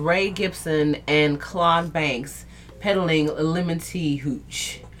the Ray Gibson and Claude Banks peddling lemon tea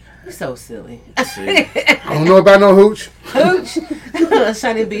hooch. You're so silly. See? I don't know about no hooch. Hooch.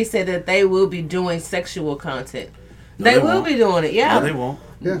 Shani B said that they will be doing sexual content. They they will won't. be doing it. Yeah. No, they won't.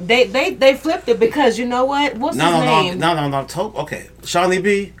 Yeah. They flipped it because you know what? What's his name? No. Okay, Shawnee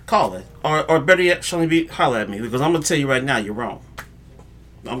B, call it, or better yet, Shawnee B, holler at me because I'm gonna tell you right now, you're wrong.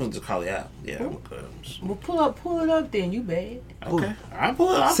 I'm gonna just call you out. Yeah, I'm good. Well, pull it up then. You bad. Okay, I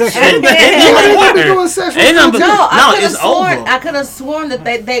pull it up. Sexual. Ain't nothing- They be doing sexual Ain't nothing- content. No, I No, could have it's sworn. over. I could have sworn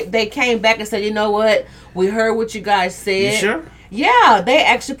that they came back and said, you know what? We heard what you guys said. You sure? Yeah, they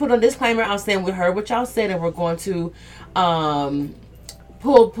actually put a disclaimer out saying we heard what y'all said and we're going to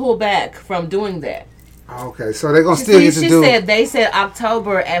pull back from doing that. Okay, so they're gonna still get to She do. said they said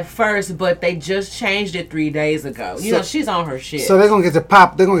October at first, but they just changed it 3 days ago. You So- know, she's on her shit. So they're gonna get to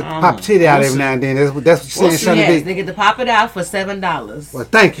pop. They're gonna get to pop titty out every now and then. That's what you're saying, We'll see. Shani yes, B. they get to pop it out for $7. Well,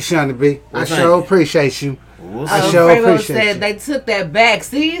 thank you, Shani B. Well, I thank sure you. appreciate you. We'll I see. sure Fredo appreciate said you. they took that back.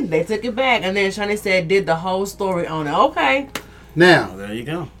 See, they took it back, and then Shani said did the whole story on it. Okay, Now, Oh, there you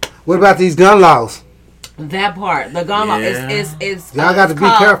go. what about these gun laws? that part, the gun law, Yeah. it's Y'all got to it's be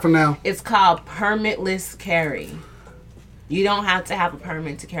called- careful now. It's called permitless carry. You don't have to have a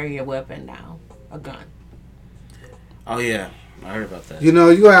permit to carry your weapon now. a gun. Oh yeah, I heard about that. You know,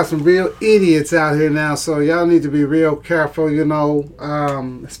 you have some real idiots out here now, so y'all need to be real careful, you know,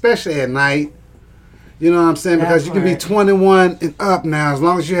 especially at night. You know what I'm saying? That Because you can be part. 21 and up now, as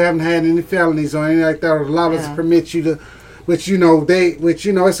long as you haven't had any felonies or anything like that, or allow us to Yeah. permit you to, which you know,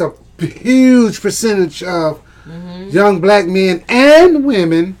 it's a huge percentage of young black men and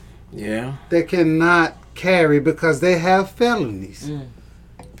women Yeah. that cannot carry because they have felonies.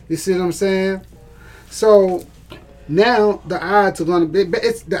 You see what I'm saying? So now the odds are going to be,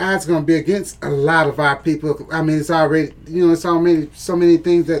 the odds are going to be against a lot of our people. I mean, it's already, you know, it's already so many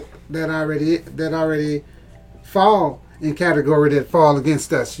things that already fall in category that fall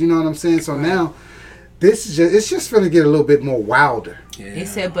against us. You know what I'm saying? So now it's just going to get a little bit more wilder. Yeah. He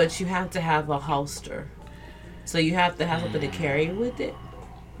said, but you have to have a holster. So you have to have something to carry with it.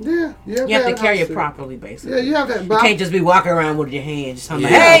 Yeah, You have to carry it holster. properly, basically. Yeah, you have that. You can't just be walking around with your hand just talking Yeah,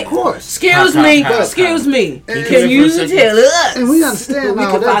 about, hey, of course. excuse Pop, me, pop, pop, excuse pop. me. And- Can you and- tell us? And we understand we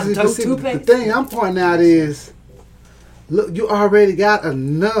all can that. buy But the see, the toothpaste. thing I'm pointing out is, look, you already got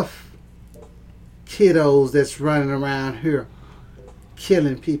enough kiddos that's running around here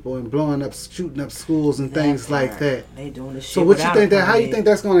killing people and blowing up, shooting up schools and things like that. They doing this shit. So what you without think a that? How you permit. think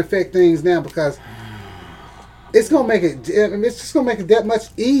that's going to affect things now? Because it's going to make it. I mean, it's just going to make it that much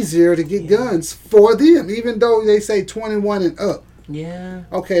easier to get guns for them, even though they say 21 and up. Yeah.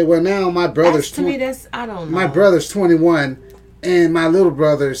 Okay, well now my brother's That's, to me, that's, I don't know. my brother's 21, and my little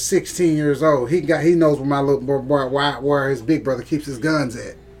brother is 16 years old. He knows where my little where his big brother keeps his guns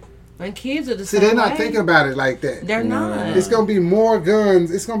at. And kids are the See, same they're not way. thinking about it like that. They're not. It's gonna be more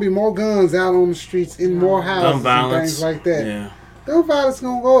guns. It's gonna be more guns out on the streets in more houses Gun and violence. things like that. Yeah. Gun violence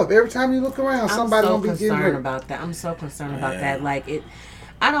gonna go up every time you look around. I'm Somebody so gonna be getting concerned hurt. about that. I'm so concerned about Yeah. that. Like it,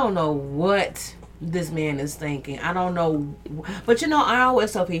 I don't know what this man is thinking. I don't know, but you know, I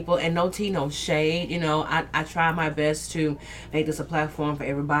always tell people, and no tea, no shade. You know, I try my best to make this a platform for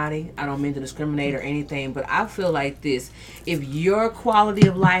everybody. I don't mean to discriminate or anything, but I feel like this: if your quality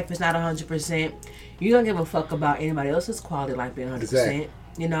of life is not 100%, you don't give a fuck about anybody else's quality of life being 100%. Exactly.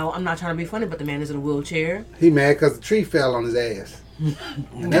 You know, I'm not trying to be funny, but the man is in a wheelchair. He mad because the tree fell on his ass,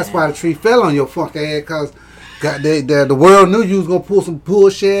 and that's why the tree fell on your fucking ass. Cause the world knew you was gonna pull some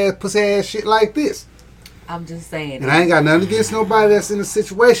bullshit, pussy ass shit like this. I'm just saying. And I ain't got nothing against nobody that's in a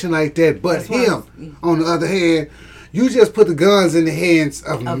situation like that, but That's why him. On the other hand, you just put the guns in the hands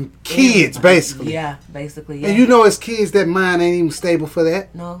of kids, basically. Yeah, basically. Yeah. And you know, as kids, that mind ain't even stable for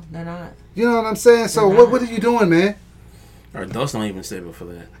that. No, they're not. You know what I'm saying? So They're not. what are you doing, man? Our adults don't even stable for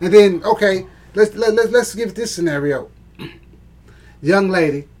that. And then okay, let's give this scenario. Young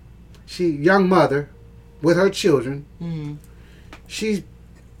lady, young mother, with her children. Mm-hmm. She,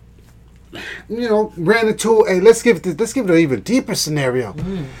 ran into a. Let's give it an even deeper scenario.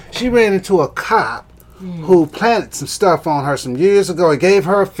 She ran into a cop who planted some stuff on her some years ago and gave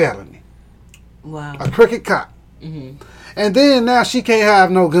her a felony. Wow. A crooked cop. And then now she can't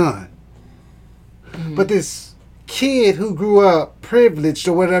have no gun. But this kid who grew up privileged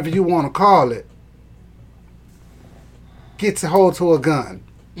or whatever you want to call it gets a hold to a gun.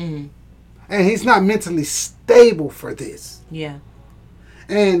 Mm-hmm. And he's not mentally stable for this. Yeah.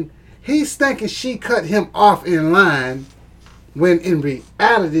 And he's thinking she cut him off in line when in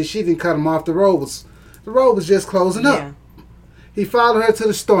reality she didn't cut him off. The road was just closing up. Yeah. He followed her to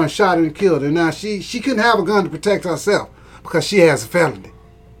the store and shot her and killed her. Now she couldn't have a gun to protect herself because she has a felony.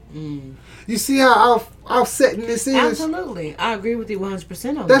 You see how offsetting this is? Absolutely. I agree with you 100%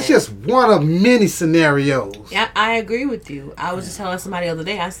 on that. That's just one of many scenarios. Yeah, I agree with you. I was just telling somebody the other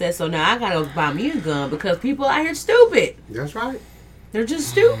day, I said, so now I gotta go buy me a gun because people out here stupid. That's right. They're just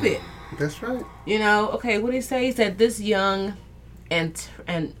stupid. That's right. You know, okay, what did he say? He said this young and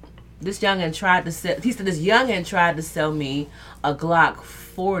tried to sell, he said this youngin tried to sell me a Glock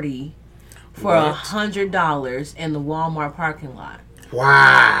 40 for What? $100 in the Walmart parking lot.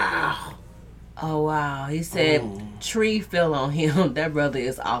 Wow. Oh wow. He said tree fell on him. That brother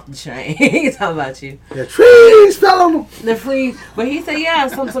is off the chain. He's talking about you. The trees fell on him. The free, but he said, yeah,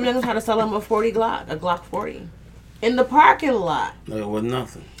 some youngins try to sell him a Glock 40 in the parking lot. Like it was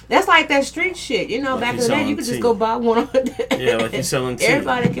nothing. That's like that street shit. You know, Like back in you the day, selling you could just tea. go buy one. Yeah, like you selling tea.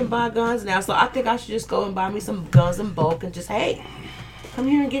 Everybody can buy guns now, so I think I should just go and buy me some guns in bulk and just, hey, come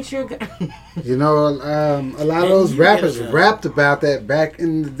here and get your gun. You know, a lot of those you get rappers a gun. rapped about that back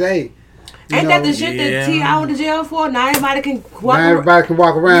in the day. You Ain't know, that the shit that yeah. T.I. went to jail for? Now everybody can walk now around. everybody can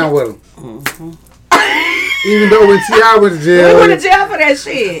walk around with them. Mm-hmm. Even though when T.I. went to We jail, went to jail for that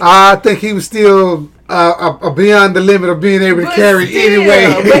shit. I think he was still beyond the limit of being able to But carry still,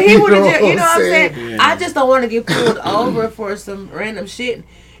 anyway. But he went to jail. You know what I'm saying? Yeah. I just don't want to get pulled over for some random shit.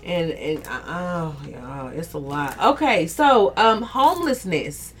 And oh yeah, it's a lot. Okay, so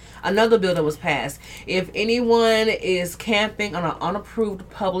homelessness. Another bill that was passed. If anyone is camping on an unapproved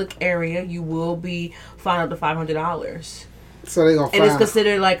public area, you will be fined up to $500. So they gonna And it's fine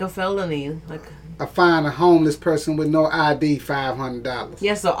considered like a felony. Like a homeless person with no ID $500.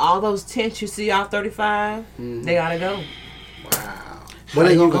 yeah, so all those tents you see off 35, they gotta go. Wow. Where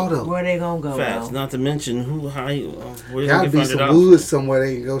they gonna go though? Where they gonna go? Facts. Though? Not to mention where you Gotta gonna be get some $500 woods somewhere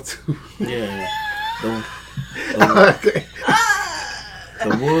they can go to. Yeah. Okay.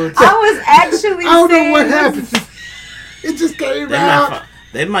 The woods. I was actually. I don't know saying what this- happened. It just came They might out.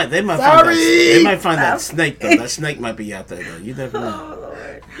 find, they might find that. Sorry. They might find that snake though. That snake might be out there though. You never know.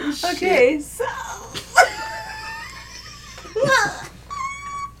 Okay, so.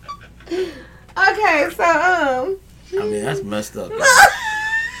 Okay, so I mean, that's messed up.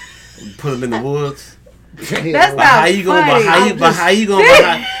 Put them in the woods. that's But not how you gonna? funny. But how you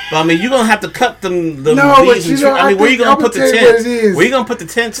gonna? But I mean, you gonna have to cut them. No, but leaves you and know, I mean, where you think- gonna I'ma put the tell you what tents? it is. Where you gonna put the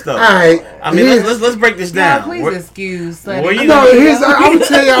tents though? All right. I mean, let's break this Yeah, down. please Where- excuse. where you No, gonna- I'm gonna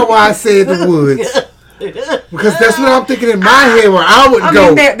tell y'all why I said the woods. Because that's what I'm thinking in my head where I would I go.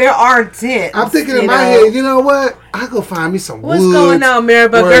 mean, there are tents. I'm thinking in you my know. head, you know what? I go find me some What's woods. going on,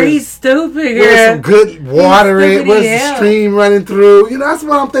 Maribel? where- Girl, he's stupid, Where's some girl. good water He's at? stupid Where's as the hell. stream running through? You know, that's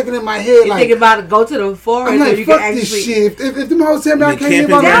what I'm thinking in my head. You Like, think about it, go to the forest I'm where like, you fuck can this actually. shit. If them hoes tell me I The can't live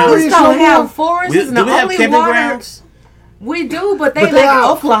camping on that grounds. Dallas bridge don't no have more. forests, do and the we have only camping water grounds? we do, but they But like they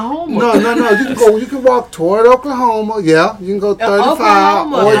are- Oklahoma. No. You can go. You can walk toward Oklahoma. Yeah, you can go 35,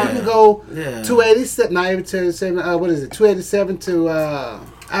 Oklahoma. or you Yeah. can go Yeah. 287. Not even 287. What is it? 287 to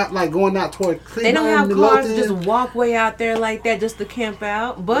out, like going out toward They Cleveland. don't have cars to Midlothian. just walk way out there like that just to camp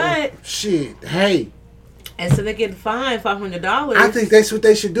out. But Shit. Hey, and so they get fined $500. I think that's what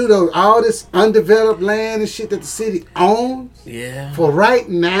they should do though. All this undeveloped land and shit that the city owns Yeah. for right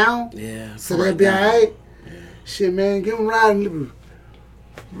now. Yeah. So for they'll right be now. alright. Shit, man, give them riding.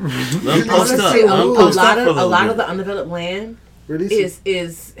 Let 'em post up. honestly, Let 'em post up for a little lot bit. of the undeveloped land Release it.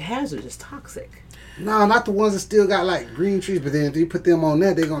 is hazardous, toxic. No, not the ones that still got like green trees. But then if you put them on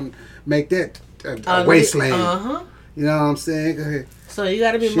that, they're gonna make that a wasteland. Uh-huh. You know what I'm saying? Go ahead. So you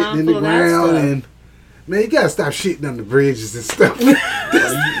got to be Shitting in mindful the of that ground stuff. and man, you gotta stop shitting on the bridges and stuff. you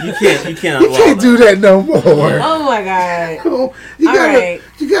You can't. You can't. outlaw can't do that no more. Oh my God. You All gotta, right.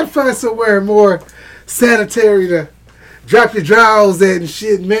 you gotta find somewhere more sanitary to drop your drawers at and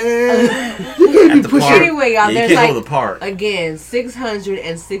shit, man. You can't be At the pushing. park. Anyway, y'all, Yeah, you there's can't like go to the park. again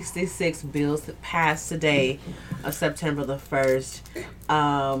 666 bills that passed today of September the 1st.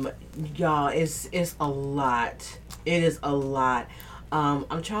 Y'all, it's a lot. It is a lot. I'm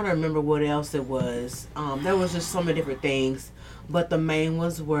trying to remember what else it was. There was just so many different things, but the main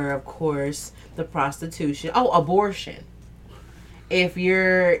ones were, of course, the prostitution. Oh, abortion. If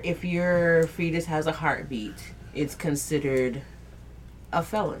your fetus has a heartbeat, it's considered a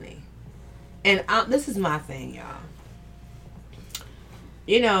felony. And this is my thing, y'all.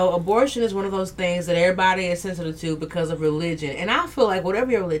 You know, abortion is one of those things that everybody is sensitive to because of religion. And I feel like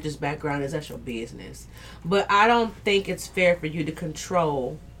whatever your religious background is, that's your business. But I don't think it's fair for you to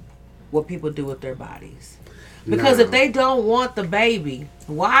control what people do with their bodies. Because No. if they don't want the baby,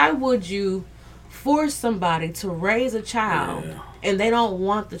 why would you force somebody to raise a child and they don't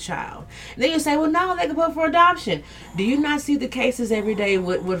want the child? And then you say, well, no, they can put for adoption. Do you not see the cases every day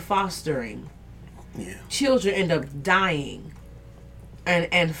with fostering? Yeah. Children end up dying.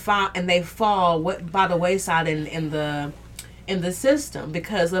 And they fall by the wayside in the system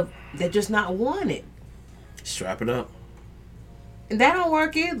because of they're just not wanted. Strap it up. And that don't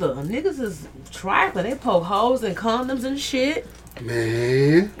work either. Niggas is trifling. They poke holes in condoms and shit.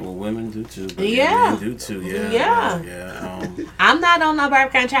 Man, Well, women do too. But Yeah. Men do too. Yeah. Yeah. Yeah. I'm not on no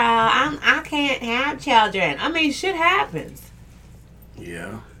birth control. I can't have children. I mean, shit happens.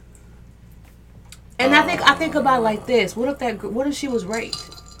 Yeah. And I think about it like this. What if she was raped?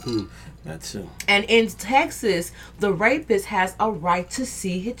 That too. And in Texas, the rapist has a right to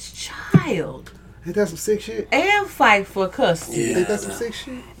see his child ain't that some sick shit? and fight for custody. Yeah. Ain't that some sick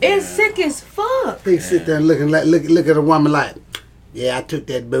shit? It's sick as fuck. They sit there and look at a woman like, yeah, I took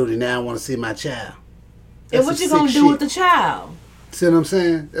that booty. Now I want to see my child. And what you gonna do with the child? See what I'm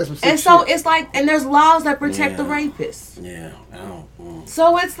saying? That's some sick And so shit. it's like, and there's laws that protect the Yeah. rapist. Yeah. I don't.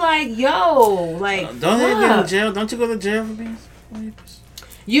 So it's like, yo, like, Don't they get in fuck. jail? Don't you go to jail for being rapist?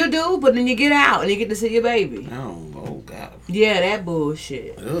 You do, but then you get out and you get to see your baby. Oh God. Yeah, that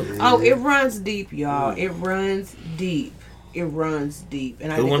bullshit. Ugh. Oh, it runs deep, y'all. It runs deep. It runs deep.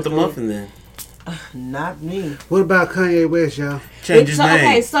 And I Who think want the it's really- muffin then? Not me. What about Kanye West, y'all? Change his So, name.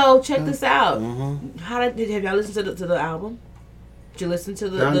 okay, so check this out. Mm-hmm. Have y'all listened to the album? Did you listen to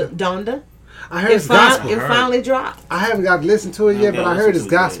the Donda? Donda? I heard it's gospel. It finally dropped. I haven't got to listen to it yet, but I heard it's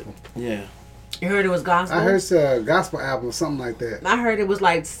gospel. Yeah. You heard it was gospel? I heard it's a gospel album or something like that. I heard it was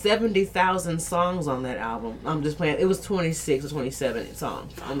like 70,000 songs on that album. I'm just playing. It was 26 or 27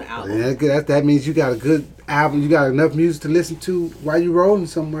 songs on the album. Yeah, that means you got a good album. You got enough music to listen to while you rolling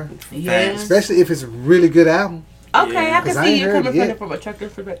somewhere. Yeah. Especially if it's a really good album. Okay, Yeah. I can 'Cause I see ain't you heard coming it from yet. it from a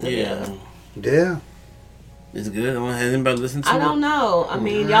trucker's perspective. Yeah. Yeah. It's good. Has anybody listened to it? I don't know. I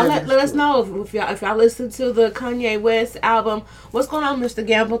mean, y'all let us know if y'all listen to the Kanye West album. What's going on, Mr.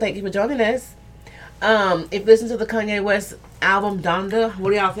 Gamble? Thank you for joining us. If you listen to the Kanye West album Donda, what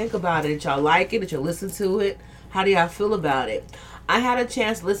do y'all think about it? Did y'all like it? Did y'all listen to it? How do y'all feel about it? I had a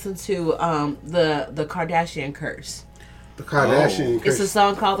chance to listen to the Kardashian Curse. The Kardashian. It's a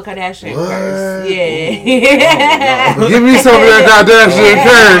song called the Kardashian What? Curse. Yeah. Give me some of that Kardashian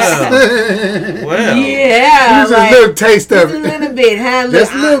curse. Well. Yeah. Just a little taste of Just a it. little bit, huh?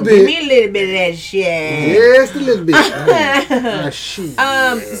 Just a little bit. Give me a little bit of that shit. Just a little bit. Shit.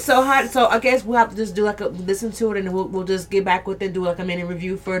 So I guess we'll have to just do like listen to it, and we'll just get back with it, do like a mini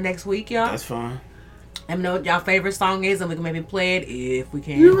review for next week, y'all. That's fine. Let me know what y'all favorite song is, and we can maybe play it if we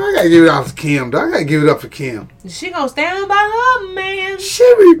can. You know, I gotta give it up for Kim, though. I gotta give it up for Kim. She gonna stand by her man.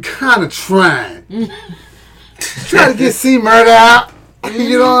 She be kind of trying. Trying to get C Murder out.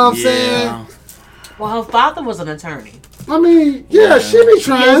 You know what I'm saying? Well, her father was an attorney. I mean, yeah, she be He was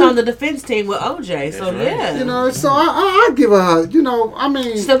trying. on the defense team with OJ, so right. yeah. You know, so I give her, you know, I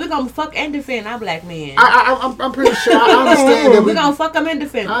mean, So we're gonna fuck and defend our black men. I'm pretty sure, I understand that We're gonna fuck them and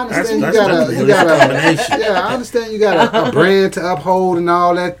defend I them. understand That's you a got combination. yeah, I understand you got a brand to uphold and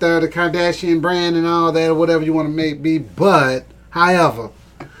all that, the Kardashian brand and all that, or whatever you want to make be. But, however,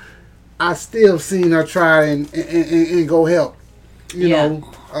 I still seen her try and go help, you Yeah. know,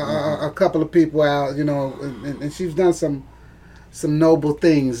 a couple of people out, you know, and she's done some noble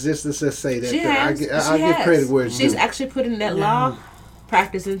things. Just to say that. She has. I give credit where it's She's due. actually putting that law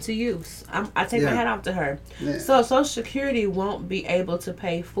practice into use. I take my Yeah. hat off to her. Yeah. So Social Security won't be able to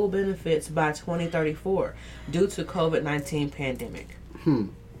pay full benefits by 2034 due to COVID-19 pandemic.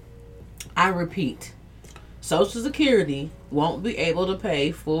 I repeat, Social Security won't be able to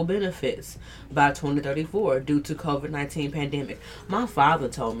pay full benefits by 2034 due to COVID-19 pandemic. My father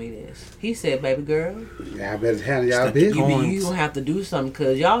told me this. He said, "Baby girl, Yeah, I better handle y'all Step the business. coin. you gonna have to do something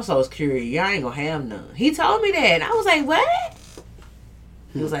because y'all Social Security, y'all ain't gonna have none." He told me that. And I was like, "What?"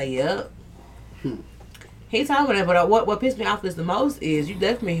 He was like, "Yep." He told me that, but what pissed me off is the most is you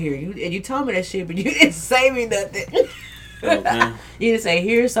left me here. You told me that shit, but you didn't say me nothing. Okay. You didn't say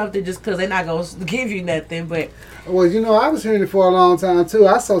here's something just because they're not gonna give you nothing. But Well, you know, I was hearing it for a long time too.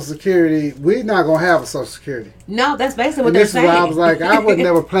 Our Social Security, we're not gonna have a Social Security. no, that's basically what And they're this is saying. why I was like, I would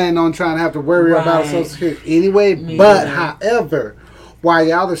never plan on trying to have to worry about a Social Right. Security anyway. Me But neither. however, while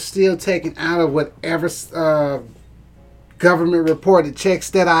y'all are still taking out of whatever government reported checks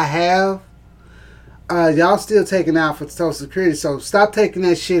that I have, y'all still taking out for Social Security. So stop taking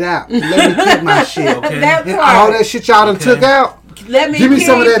that shit out. And let me keep my shit. Okay. That And part. all that shit y'all done took out. Let me Give me keep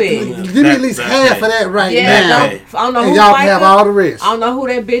some of that. it. Give me at least That's half it. of that right Yeah, now. Okay. I don't know And who y'all FICA. can have all the rest. I don't know who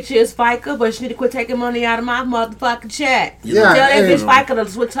that bitch is, FICA, but she need to quit taking money out of my motherfucking check. Yeah, Tell that and- bitch FICA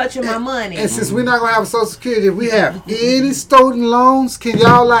to quit touching my money. And since we're not gonna have a Social Security, if we have any stolen loans, can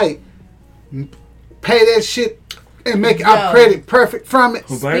y'all like pay that shit and make our Yo. credit perfect from it?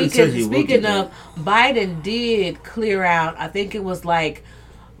 Biden said he will do Speaking that. of, Biden did clear out. I think it was like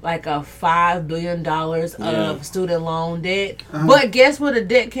a $5 billion of student loan debt. But guess where the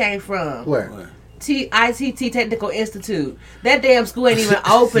debt came from? Where? ITT Technical Institute. That damn school ain't even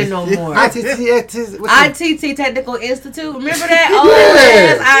open no more. ITT. ITT Technical Institute. Remember that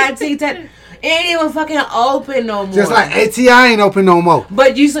old ass IT Tech? It ain't even fucking open no more. Just like ATI ain't open no more.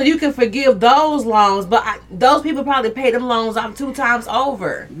 But you can forgive those loans, but those people probably paid them loans off 2 times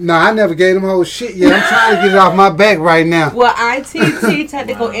over. No, I never gave them whole shit yet. I'm trying to get it off my back right now. Well, ITT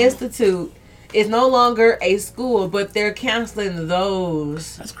Technical Institute is no longer a school, but they're canceling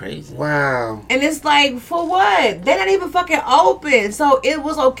those. That's crazy. Wow. And it's like, for what? They're not even fucking open. So it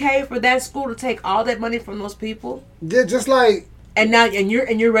was okay for that school to take all that money from those people. Yeah, just like And now,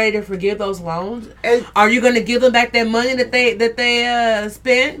 you're ready to forgive those loans. Hey. Are you gonna give them back that money that they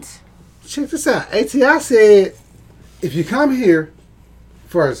spent? check this out. ATI said if you come here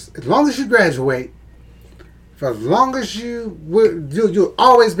for as long as you graduate, for as long as you'll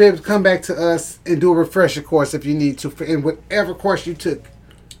always be able to come back to us and do a refresher course if you need to in whatever course you took.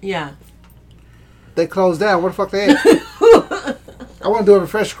 Yeah. They closed down. Where the fuck they at? I want to do a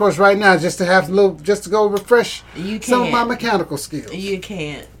refresher course right now just to go refresh You some of my can't. mechanical skills. You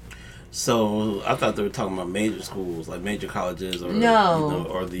can't. So I thought they were talking about major schools, like major colleges, or No,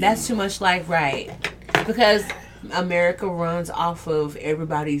 or the. that's too much like right, because America runs off of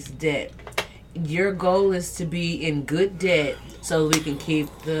everybody's debt. Your goal is to be in good debt so we can keep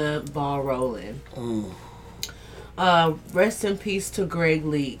the ball rolling. Rest in peace to Greg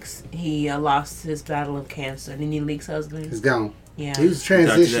Leaks. He lost his battle of cancer. Nene Leaks' husband. He's gone. Yeah. He was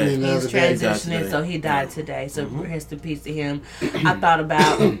transitioning the He's other day. transitioning, so he died today. So rest in peace to him. I thought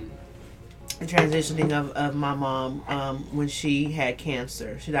about the transitioning of my mom when she had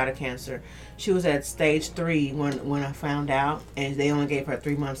cancer. She died of cancer. She was at stage 3 when I found out, and they only gave her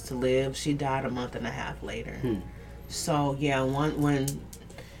 3 months to live. She died a month and a half later. So yeah, when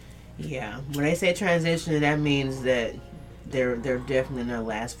they say transitioning, that means that they're definitely in their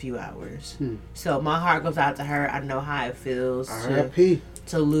last few hours. So my heart goes out to her. I know how it feels R.I.P.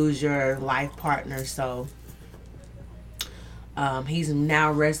 to lose your life partner. So he's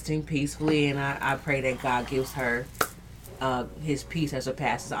now resting peacefully, and I pray that God gives her his peace that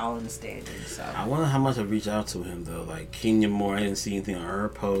surpasses all understanding. So I wonder how much I reached out to him though. Like Kenya Moore, I didn't see anything on her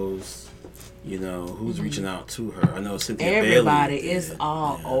post. You know, who's reaching out to her? I know Cynthia everybody Bailey is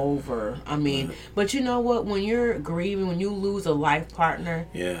all over. I mean, but you know what? When you're grieving, when you lose a life partner,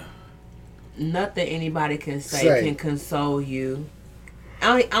 nothing anybody can say can console you.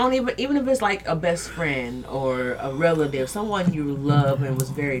 I don't even if it's like a best friend or a relative, someone you love and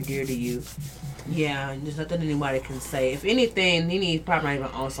was very dear to you. Yeah, there's nothing anybody can say. If anything, Nene's probably not even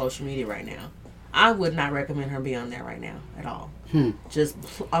on social media right now. I would not recommend her be on there right now at all. Just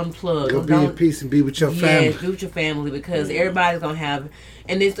unplug. Go be in peace and be with your family. Yeah, be with your family, because everybody's gonna have,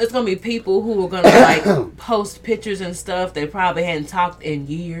 and it's gonna be people who are gonna like post pictures and stuff they probably hadn't talked in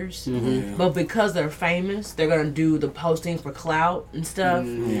years, but because they're famous, they're gonna do the posting for clout and stuff,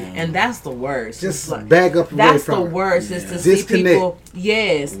 and that's the worst. Just like, bag up away that's from the it. worst is to see people.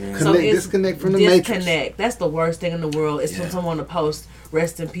 Yes, so it's disconnect from the matrix. Disconnect. That's the worst thing in the world. Is for someone to post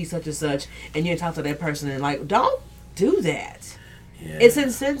 "rest in peace" such and such, and you talk to that person and like, don't do that. It's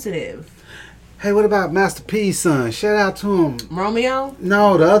insensitive. Hey, what about Master P's son? Shout out to him. Romeo?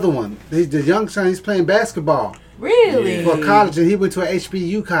 No, the other one. He's the young son. He's playing basketball Really? for college, and he went to an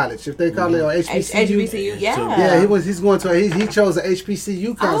HBU college, if they call it, or HBCU. HBCU, yeah. Yeah, he's going to. He chose an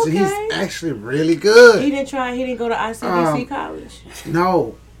HBCU college, and Okay. he's actually really good. He didn't go to ICDC college.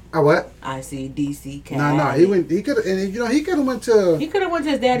 No, what? ICDC college. No, he went. He could, and he could have went to. He could have went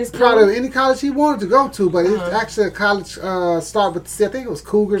to his daddy's school. Probably any college he wanted to go to, but it's actually a college start with I think it was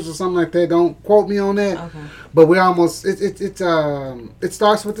Cougars or something like that. Don't quote me on that. Okay. But we almost it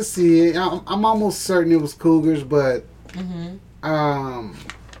starts with the C. I'm almost certain it was Cougars, but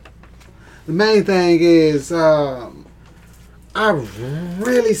the main thing is I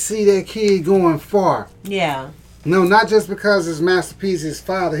really see that kid going far. Yeah. No, not just because it's Master P's his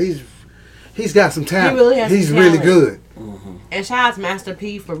father. He's got some talent. He really has He's some really talent. good. And shout out to Master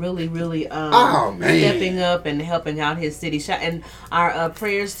P for really Oh, man. stepping up and helping out his city. And our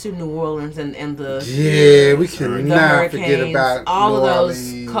prayers to New Orleans and the We the cannot forget hurricanes, about all New of those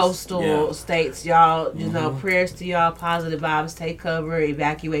Orleans. coastal states. Y'all, you know, prayers to y'all. Positive vibes. Take cover.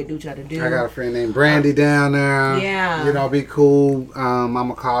 Evacuate. Do what you got to do. I got a friend named Brandy down there. Yeah. You know, be cool. I'm going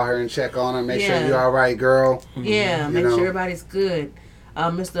to call her and check on her. Make sure you're all right, girl. Yeah, You make know. sure everybody's good.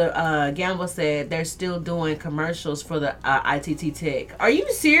 Mr. Gamble said they're still doing commercials for the ITT Tech. Are you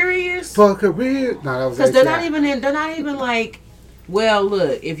serious? For a career? No, that was Because they're ATI. not even like. Well,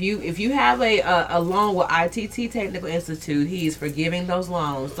 look, if you have a loan with ITT Technical Institute, he's forgiving those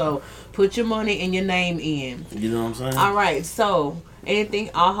loans. So put your money and your name in. You know what I'm saying? All right. So anything,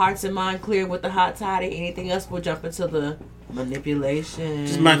 all hearts and mind clear with the hot toddy. Anything else? We'll jump into the manipulation.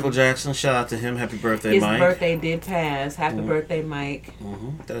 Just Michael Jackson. Shout out to him. Happy birthday, His Mike. birthday did pass. Happy birthday, Mike.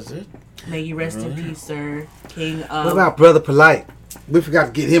 That's it. May you rest in peace, sir. King of. What about Brother Polite? We forgot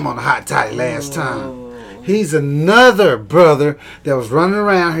to get him on the hot toddy last time. He's another brother that was running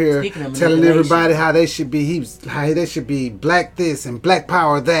around here Speaking of telling manipulation. everybody how they should be. How they should be black this and black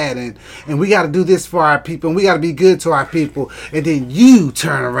power that, and we got to do this for our people, and we got to be good to our people. And then you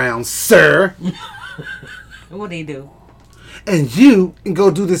turn around, sir, What did he do? and you can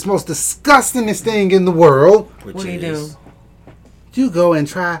go do this most disgustingest thing in the world. Which What did he do? is- You go and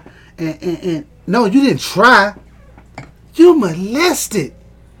try, and no, you didn't try. You molested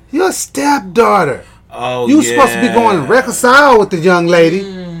your stepdaughter. Oh, You were supposed to be going to reconcile with the young lady.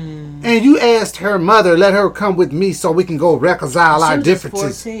 And you asked her mother, let her come with me so we can go reconcile She our was just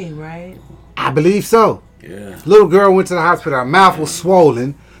differences. 14, right? I believe so. Yeah. Little girl went to the hospital. Her mouth was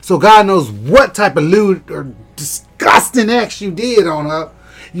swollen. So God knows what type of lewd or disgusting acts you did on her.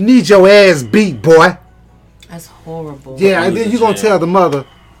 You need your ass beat, boy. That's horrible. Yeah, and Use then the you going to jail. tell the mother,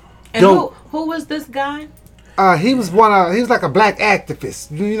 And don't. who was this guy? He was he was like a black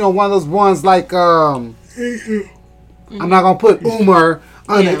activist. You know, one of those ones like I'm not gonna put Umar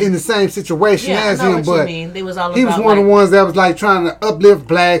in the same situation Yeah, as I know him, what but you mean. They was all he was about, one of the like- ones that was like trying to uplift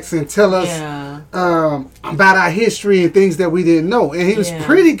blacks and tell us Yeah. about our history and things that we didn't know. And he was Yeah.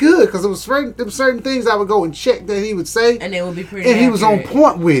 pretty good because there was certain things I would go and check that he would say, And they would be pretty and he was on accurate.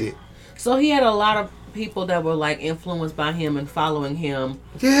 point with it. So he had a lot of people that were like influenced by him and following him.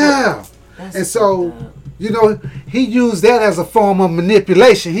 Yeah. That's And so, fucked up. you know, he used that as a form of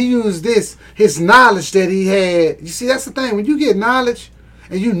manipulation. He used his knowledge that he had. You see, that's the thing. When you get knowledge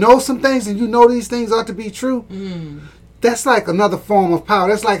and you know some things and you know these things ought to be true, that's like another form of power.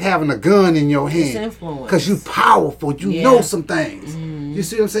 That's like having a gun in your It's hand. influence. Because you powerful. You Yeah. know some things. You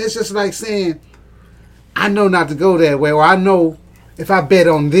see what I'm saying? It's just like saying, I know not to go that way, or I know if I bet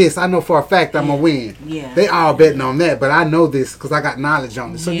on this, I know for a fact I'm going to win. Yeah. They all betting on that, but I know this because I got knowledge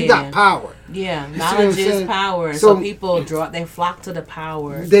on it. So you got Yeah. power. Yeah, see what knowledge I'm is saying? power. So- So people they flock to the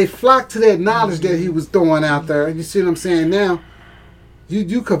power. They flocked to that knowledge that he was throwing out there. You see what I'm saying? Now,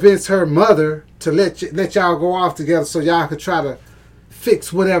 you convinced her mother to let y'all go off together so y'all could try to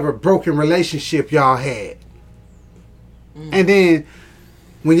fix whatever broken relationship y'all had. And then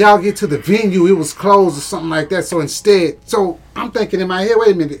when y'all get to the venue, it was closed or something like that. So instead, I'm thinking in my head,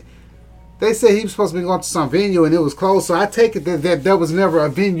 wait a minute. They said he was supposed to be going to some venue and it was closed. So I take it that there was never a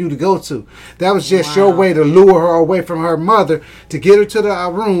venue to go to. That was just your way to lure her away from her mother, to get her to the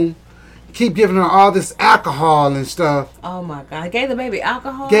room, keep giving her all this alcohol and stuff. Oh my God! I gave the baby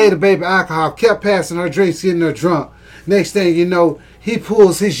alcohol. Gave the baby alcohol, kept passing her drinks, getting her drunk. Next thing you know, he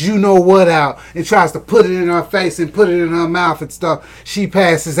pulls his you-know-what out and tries to put it in her face and put it in her mouth and stuff. She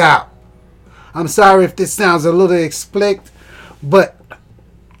passes out. I'm sorry if this sounds a little explicit, but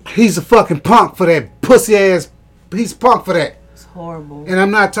he's a fucking punk for that pussy ass. He's a punk for that. It's horrible. And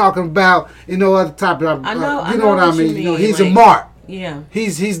I'm not talking about other topic. I know. You know what I mean. You know, he's a like- mark. Yeah.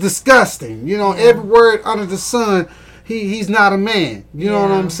 He's disgusting. You know, every word under the sun. He's not a man. You know what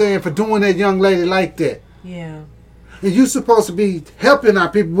Yeah. I'm saying, for doing that young lady like that. Yeah. And you supposed to be helping our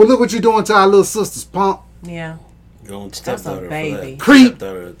people. Well, look what you're doing to our little sisters, punk. Yeah. Going That's a stepdaughter for baby. that. Creep.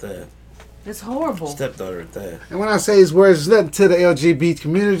 Stepdaughter at that. It's horrible. Stepdaughter at that. And when I say these words, it's nothing to the LGBT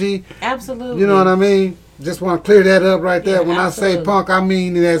community. Absolutely. You know what I mean? Just want to clear that up right there. Yeah, When I say absolutely. punk, I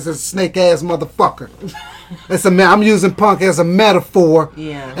mean it as a snake ass motherfucker. I'm using punk as a metaphor,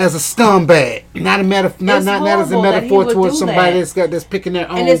 Yeah. as a scumbag, not not as a horrible that he metaphor would towards do somebody that. that's picking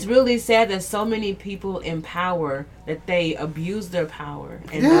their own. And it's really sad that so many people in power that they abuse their power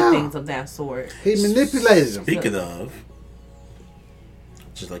and Yeah. do things of that sort. He manipulated them. Speaking of,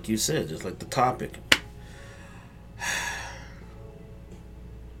 just like you said, just like the topic.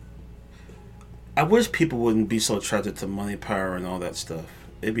 I wish people wouldn't be so attracted to money, power, and all that stuff.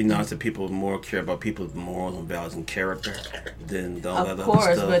 It'd be nice if people more care about people's morals and values and character than all that Of other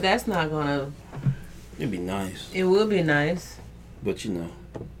course, stuff. but that's not gonna. It'd be nice, It would be nice. but you know,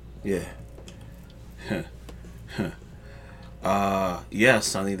 yeah. Yeah,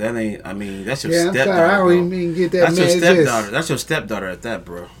 Sonny, that ain't. I mean, that's your Yeah, I'm stepdaughter. sorry. I don't bro. even get that That's your mad. stepdaughter. That's your stepdaughter at that,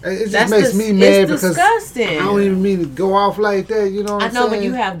 bro. It just That's makes me mad it's because disgusting. I don't even mean to go off like that. You know what I I'm know, saying? but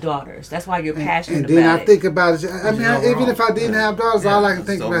you have daughters. That's why you're passionate And then about I it. think about it. I mean, You're even wrong. if I didn't Yeah. have daughters, Yeah, all I can it's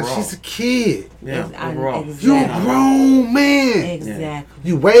think about, overall. she's a kid. Yeah, I- overall. exactly. You're a grown man. Exactly.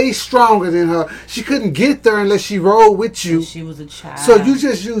 You way stronger than her. She couldn't get there unless she rolled with you. She was a child. So you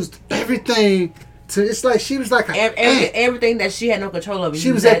just used everything to. It's like she was like an ant. Everything that she had no control over. She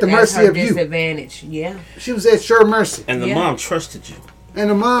you was used at the that as mercy her of you. disadvantage. Yeah. She was at your mercy, And the Yeah. mom trusted you. and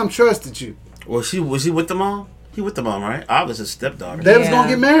the mom trusted you. Was he with the mom? He with the mom, right? Obviously, his stepdaughter. They was Yeah. gonna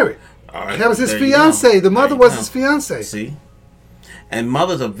get married. All right, That was his there you fiance. go. The mother There you was go. his fiance. See, and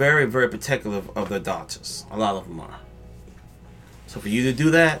mothers are very, very protective of their daughters. A lot of them are. So for you to do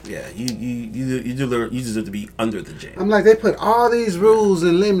that, yeah, you deserve to be under the jail. I'm like, they put all these rules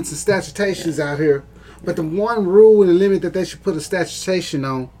and limits and statutations out here, but the one rule and limit that they should put a statutation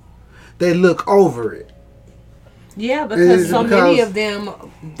on, they look over it. Yeah, It because is so many because- of them,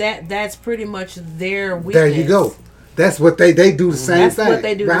 that's pretty much their weakness. There you go. That's what they do the same That's thing. what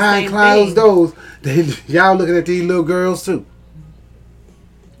they do the Behind same closed thing. doors, y'all looking at these little girls too.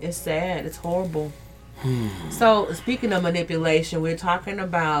 It's sad. It's horrible. So, speaking of manipulation, we're talking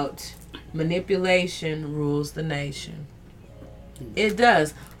about manipulation rules the nation. It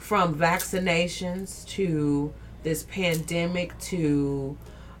does. From vaccinations to this pandemic to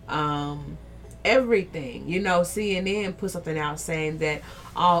everything. You know, CNN put something out saying that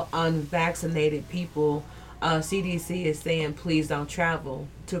all unvaccinated people, CDC is saying please don't travel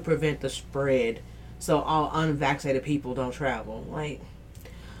to prevent the spread. So all unvaccinated people don't travel. Like,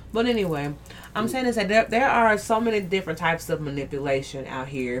 But anyway, I'm saying is that there are so many different types of manipulation out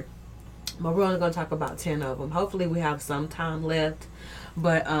here. But we're only going to talk about 10 of them. Hopefully we have some time left.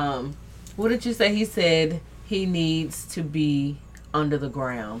 But what did you say? He said he needs to be under the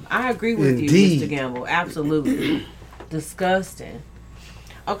ground. I agree with Indeed. you, Mr. Gamble. Absolutely. Disgusting.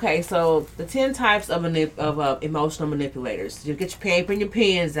 Okay, so the 10 types of emotional manipulators. You get your paper and your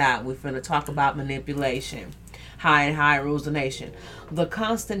pens out. We're going to talk about manipulation. High rules the nation. The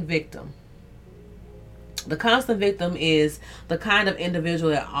constant victim. The constant victim is the kind of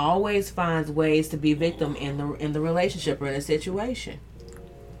individual that always finds ways to be victim in the relationship or in a situation.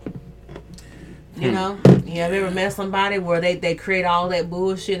 You know, you have ever met somebody where they create all that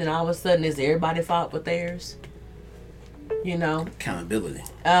bullshit and all of a sudden it's everybody's fault but theirs? You know, Accountability.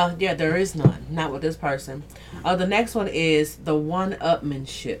 Yeah, there is none. Not with this person. The next one is the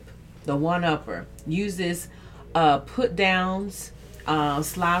one-upmanship. The one-upper uses put downs,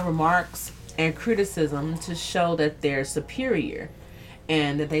 sly remarks, and criticism to show that they're superior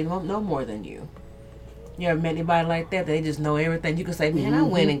and that they don't know more than you. You ever met anybody like that? They just know everything. You can say, man, I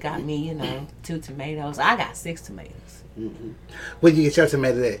went and got me, 2 tomatoes. I got 6 tomatoes. Where you get your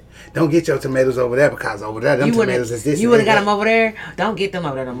tomato at? Don't get your tomatoes over there because over there, them tomatoes is this. You would have got them over there. Don't get them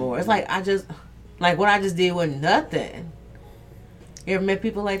over there no more. It's like what I just did was nothing. You ever met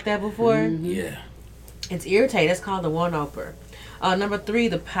people like that before? Yeah. It's irritating. That's called the one-upper. Number 3,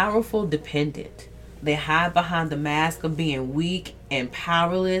 the powerful dependent. They hide behind the mask of being weak and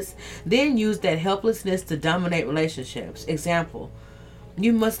powerless, then use that helplessness to dominate relationships. Example,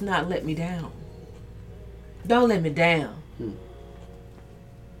 you must not let me down. Don't let me down.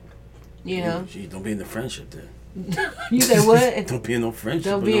 You know? Gee, don't be in the friendship then. You say what? Don't be in no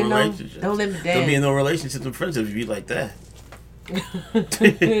friendship Don't or be in no no. relationship. Don't let me down. Don't be in no relationships and friendships if you be like that.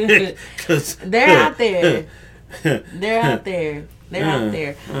 'Cause They're out there. They're out there. They're out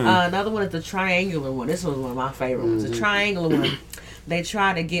there. Another one is the triangular one. This was one of my favorite ones. The triangular one. They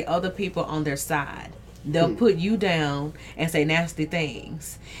try to get other people on their side. They'll put you down and say nasty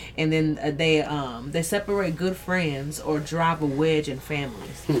things, and then they separate good friends or drive a wedge in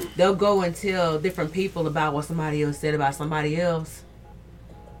families. They'll go and tell different people about what somebody else said about somebody else,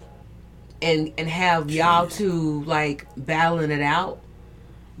 and have y'all two like battling it out.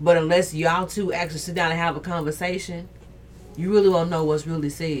 But unless y'all two actually sit down and have a conversation, you really won't know what's really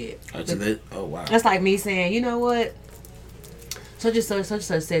said. Oh wow. That's like me saying, you know what? Such and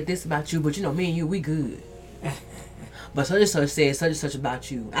such said this about you, but me and you, we good. But such and such said such and such about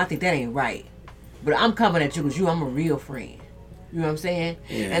you. I think that ain't right. But I'm coming at you because I'm a real friend. You know what I'm saying?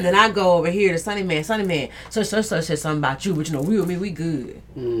 Yeah. And then I go over here to Sunny Man, such and such said something about you, but we with me, we good.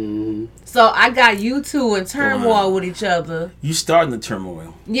 So I got you two in turmoil with each other. You starting the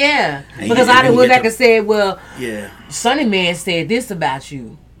turmoil. Yeah. And Because I done went back and said, well, Yeah. Sunny Man said this about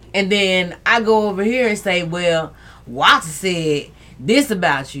you. And then I go over here and say, well, Watson said this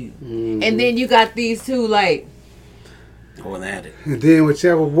about you. And then you got these two like going at it. And then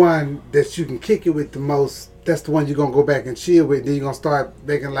whichever one that you can kick it with the most, that's the one you're gonna go back and chill with. Then you're gonna start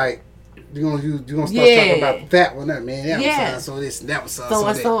making like you're gonna start talking about that one. That man, that was so this, and that was so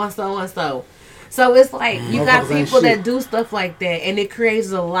and so. So it's like you got Motherfuckers ain't people that shit. do stuff like that, and it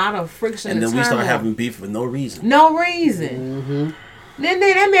creates a lot of friction. And then we start turmoil. having beef for no reason. No reason. Then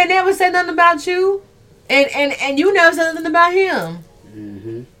that man never said nothing about you, and you never said nothing about him.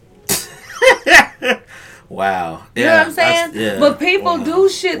 Wow. You know what I'm saying? Yeah. But people do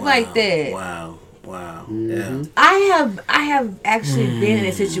shit like that. Wow. Yeah. I have actually been in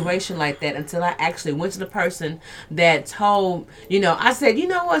a situation like that until I actually went to the person that told, I said, you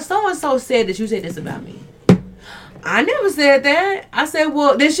know what, so and so said that you said this about me. I never said that. I said,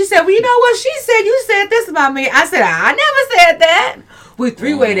 well, then she said, well, you know what, she said you said this about me. I said, I never said that. We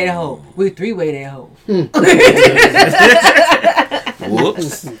three-way that hoe.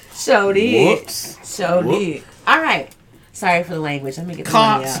 Whoops. So did. Whoops. So did. All right. Sorry for the language. Let me get the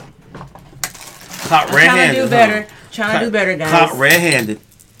money Cops. out. Caught red-handed. Trying to do better, guys. Caught red-handed.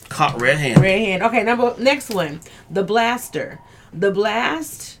 Red hand. Okay, next one. The blaster. The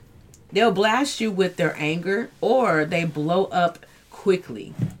blast, they'll blast you with their anger or they blow up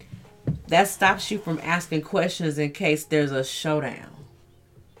quickly. That stops you from asking questions in case there's a showdown.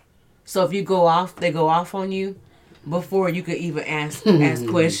 So if you go off, they go off on you before you could even ask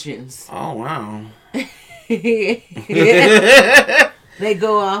questions. Oh, wow. They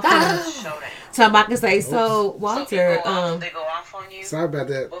go off on you. So I can say, so Walter, they go off on you Sorry about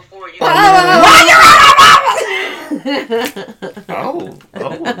that. before you. Oh.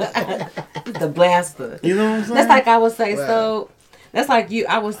 the blaster. You know what I'm saying? That's like I would say, so That's like you.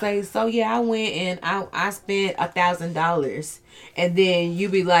 I would say, so yeah, I went and I spent $1,000, and then you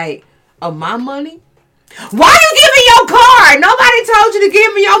be like, "Oh, my money? Why you give me your card? Nobody told you to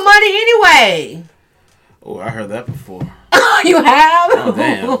give me your money anyway." Oh, I heard that before. You have? Oh,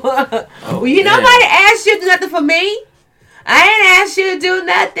 damn. Well, you nobody asked you to do nothing for me. I ain't asked you to do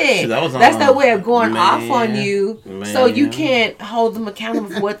nothing. Shit, That's their way of going off on you, man. so you can't hold them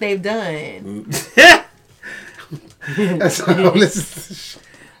accountable for what they've done. That's all this.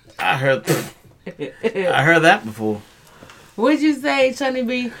 I heard that before. What'd you say, Chunny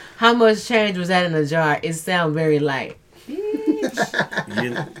B? How much change was that in a jar? It sounds very light. You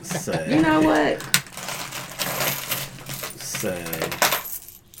know what? Say.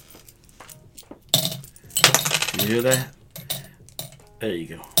 You hear that? There you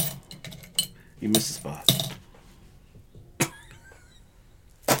go. You missed the spot.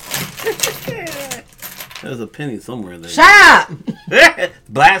 There's a penny somewhere there. Shut up!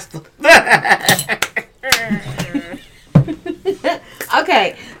 Blast.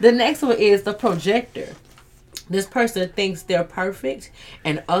 Okay, the next one is the projector. This person thinks they're perfect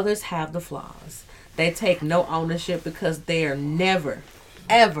and others have the flaws. They take no ownership because they are never,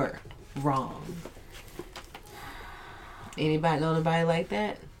 ever wrong. Anybody know anybody like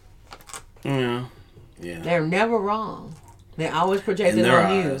that? Yeah. They're never wrong. They're always projecting In their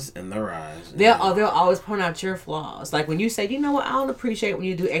on eyes. you. In their eyes. They'll always point out your flaws. Like when you say, you know what, I don't appreciate when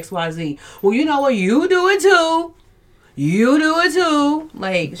you do X, Y, Z. Well, you know what, you do it too. You do it too.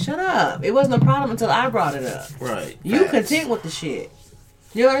 Like, shut up. It wasn't a problem until I brought it up. Right. You Facts. content with the shit.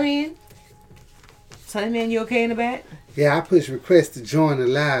 You know what I mean? Sonny Man, you okay in the back? Yeah, I push request to join the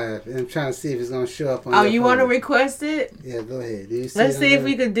live, and I'm trying to see if it's gonna show up on. Oh, your you want to phone. request it? Yeah, go ahead. Do you see Let's it see on if there?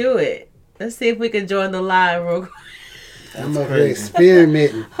 we can do it. Let's see if we can join the live real quick. I'm up here crazy.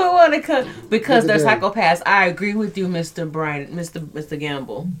 experimenting. Who want to come? Because Look they're at that. psychopaths. I agree with you, Mr. Brian, Mr.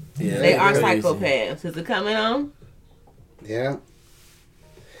 Gamble. Yeah, They are crazy. psychopaths. Is it coming on? Yeah,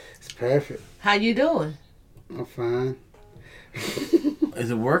 it's perfect. How you doing? I'm fine.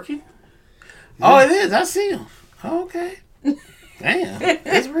 Is it working? Oh, it is. I see him. Oh, okay. Damn,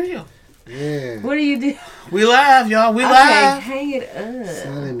 that's real. Yeah, What do you do? We live, y'all. We Okay, live. hang it up.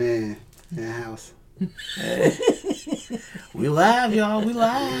 Sonny Man in the house. We live, y'all. We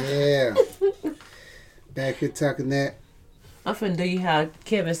live. Yeah, back here talking that. I'm finna do you how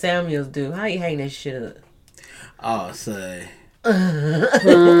Kevin Samuels do. How you hang that shit up? Oh, say. You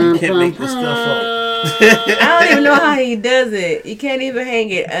can't make this stuff up. I don't even know how he does it. You can't even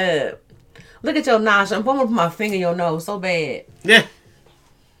hang it up. Look at your nostril. I'm gonna put my finger in your nose so bad. Yeah.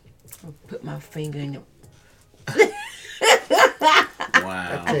 Put my finger in your.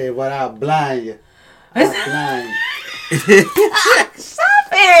 Wow. Tell you what, I'll blind you. I'll blind you. Stop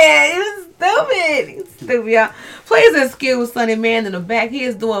it! You stupid. You stupid, y'all. Please excuse Sonny Man in the back. He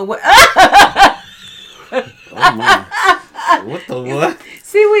is doing what? Oh my. What the what?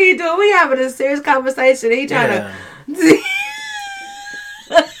 See what you doing? We having a serious conversation. He trying Yeah. to.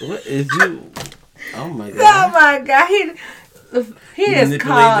 What is you? Oh my Oh god. my god, he is manipulate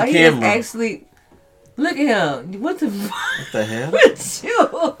called. the He is camera. actually. Look at him. What the What fuck the hell? with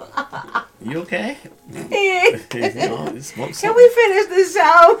you? You okay? Can Can we finish the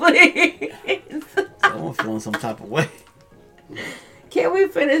show, please? I'm feeling some type of way. Can we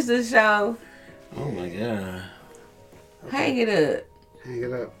finish the show? Oh my god. Hang it up. Hang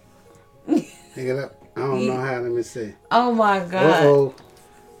it up. Hang it up. I don't know how. Let me see. Oh my god. Uh-oh.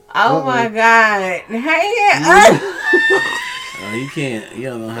 Oh my god. Hang it up. Oh, you can't. You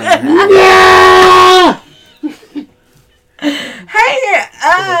don't know how to. Hang it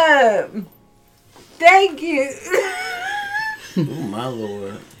up. Thank you. Oh my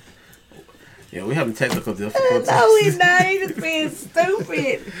lord. Yeah, we having technical difficulties. No, he's not. He's just being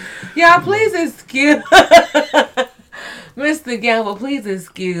stupid. Y'all, please excuse Mr. Gamble. Please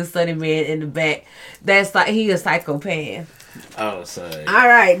excuse Sonny Man in the back. That's like he a psychopath. Oh, sorry. All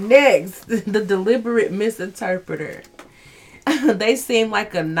right, next, the deliberate misinterpreter. They seem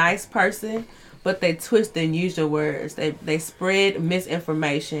like a nice person, but they twist and use your words. They spread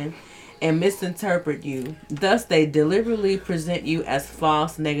misinformation and misinterpret you. Thus, they deliberately present you as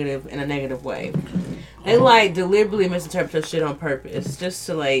false, negative, in a negative way. They like deliberately misinterpret your shit on purpose, just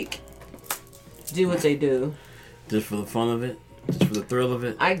to like do what they do. Just for the fun of it? Just for the thrill of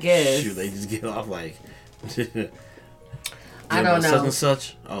it? I guess. Shoot, they just get off like. I don't know. Such and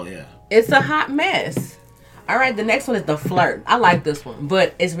such. Oh yeah. It's a hot mess. All right, the next one is the flirt. I like this one,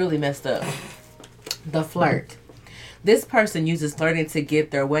 but it's really messed up. The flirt. This person uses flirting to get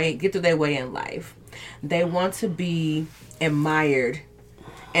through their way in life. They want to be admired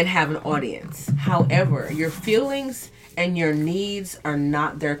and have an audience. However, your feelings and your needs are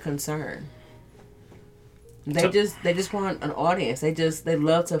not their concern. They just want an audience. They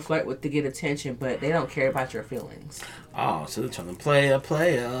love to flirt with to get attention, but they don't care about your feelings. Oh, so they're trying to play a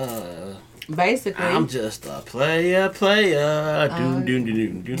player. Basically, I'm just a player. Doom, doom, doom,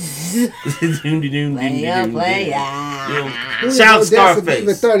 doom, doom. Doom, doom, doom, player. Shout That's Scarface.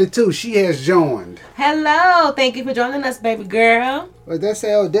 Diva 32. She has joined. Hello, thank you for joining us, baby girl. What that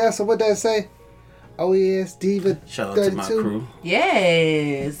say, Odessa? What that say? OES Diva Shout out 32. to my crew.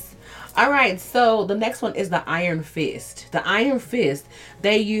 Yes. All right, so the next one is the Iron Fist. The Iron Fist,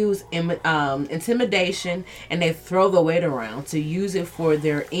 they use intimidation and they throw the weight around to use it for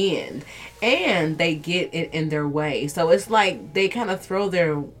their end. And they get it in their way. So it's like they kind of throw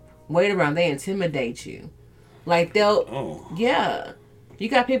their weight around. They intimidate you. Like yeah. You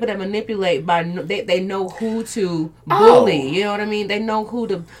got people that manipulate by, they know who to bully. You know what I mean? They know who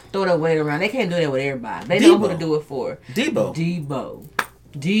to throw their weight around. They can't do that with everybody. They know who to do it for. Debo.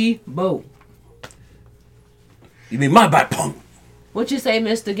 You mean my bad punk? What you say,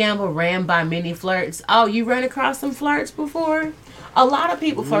 Mr. Gamble ran by many flirts? Oh, you ran across some flirts before? A lot of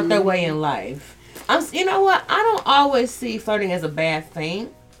people flirt their way in life. You know what? I don't always see flirting as a bad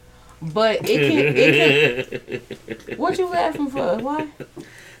thing, but it can. What you laughing for? Why?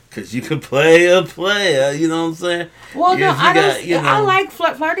 Cause you could play a player, you know what I'm saying? Well, no, I don't. You know, I like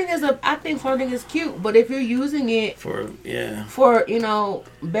flirting I think flirting is cute, but if you're using it for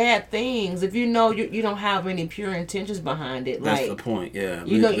bad things, if you know you don't have any pure intentions behind it, that's like the point. Yeah,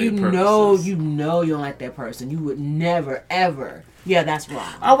 you know you don't like that person. You would never ever. Yeah, that's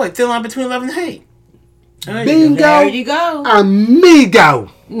wrong. Oh wait, thin line between love and hate. Bingo. There you go.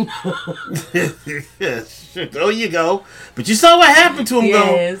 Amigo. Yes, there you go. But you saw what happened to him,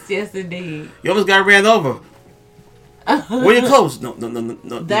 though. Yes, indeed. You almost got ran over. Where you close? No.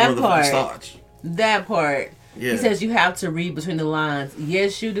 That part. Starch. That part. Yeah. He says you have to read between the lines.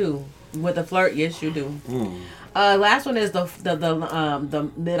 Yes, you do. With a flirt, yes, you do. Last one is the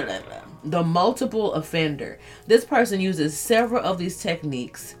multiple offender. This person uses several of these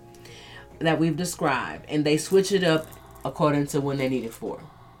techniques that we've described, and they switch it up according to when they need it for.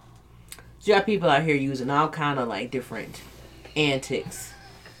 So you got people out here using all kind of like different antics.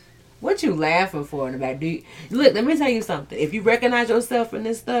 What you laughing for in the back? Look, let me tell you something. If you recognize yourself in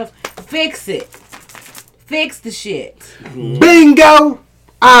this stuff, fix it. Fix the shit. Bingo.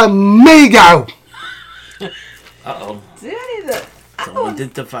 Amigo. Uh-oh. See, I need to. Someone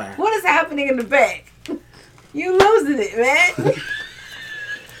did the fire. What is happening in the back? You losing it, man.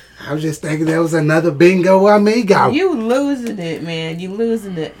 I was just thinking that was another bingo amigo. You losing it, man. You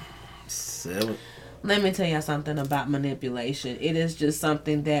losing it. 7. Let me tell you something about manipulation. It is just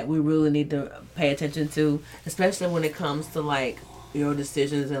something that we really need to pay attention to, especially when it comes to like your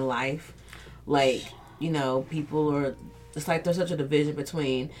decisions in life. Like, people are, it's like there's such a division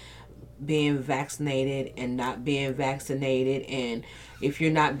between being vaccinated and not being vaccinated, and if you're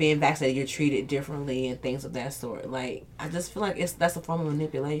not being vaccinated, you're treated differently and things of that sort. Like, I just feel like that's a form of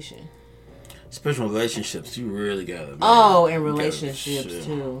manipulation. Especially relationships, you really gotta. And relationships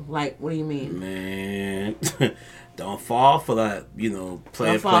too. Like, what do you mean? Man, don't fall for that.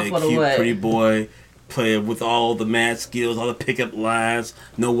 Play cute, what? Pretty boy. Play with all the mad skills, all the pickup lines.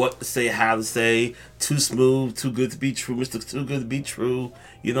 Know what to say, how to say. Too smooth, too good to be true. Mr. Too Good to Be True.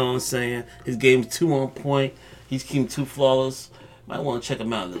 You know what I'm saying? His game's too on point. He's keeping too flawless. Might want to check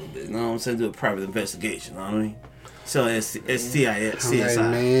him out a little bit. You know what I'm saying? Do a private investigation. You know what I mean? So it's CSI.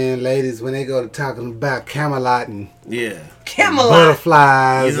 Right, man, ladies, when they go to talking about Camelot and Camelot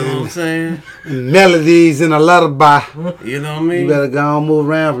butterflies, you know what I'm saying? And melodies in a lullaby, you know what I mean? You better go and move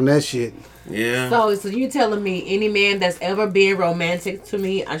around from that shit. Yeah. So you telling me any man that's ever been romantic to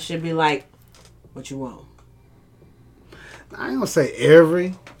me, I should be like, what you want? I ain't gonna say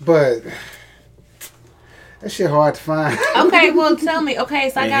every, but that shit hard to find. Okay, well tell me. Okay,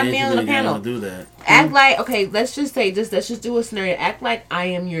 so I got men on the panel. Do that. Act like, okay, let's just do a scenario. Act like I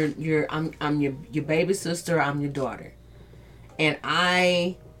am I'm your baby sister. I'm your daughter, and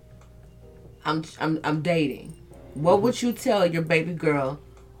I'm dating. What would you tell your baby girl,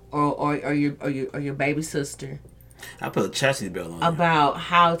 or your baby sister? I put a chastity belt on about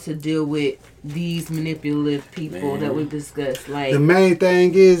how to deal with these manipulative people that we've discussed. Like, the main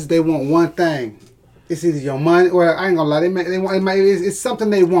thing is they want one thing. It's either your money, or I ain't gonna lie, it's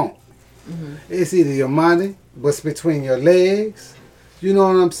something they want. Mm-hmm. It's either your money, what's between your legs, you know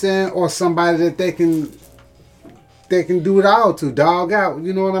what I'm saying, or somebody that they can do it all to, dog out,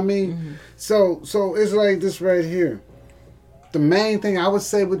 you know what I mean? Mm-hmm. So it's like this right here. The main thing I would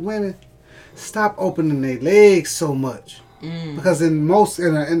say with women, stop opening their legs so much, because in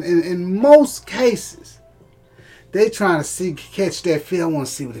most cases, they trying to catch that feel. I want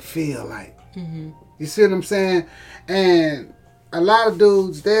to see what it feel like. You see what I'm saying? And a lot of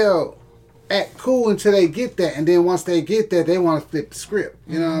dudes, they'll act cool until they get that, and then once they get that, they want to flip the script.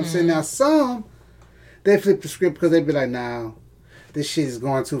 You know what I'm saying? Now some, they flip the script because they be like, nah, this shit is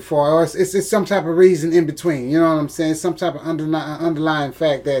going too far, or it's some type of reason in between. You know what I'm saying? Some type of underlying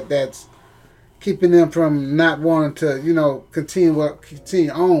fact that's keeping them from not wanting to, you know, continue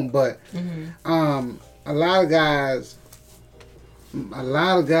on. But a lot of guys,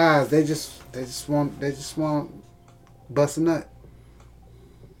 they just want bust a nut.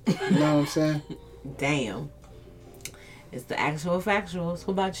 You know what I'm saying? Damn. It's the actual factuals.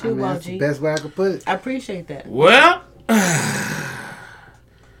 What about you, That's the Woj? best way I could put it. I appreciate that. Well, I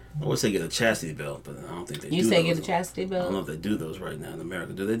would say get a chastity belt, but I don't think they do. You say those. get a chastity I don't know belt? if they do those right now in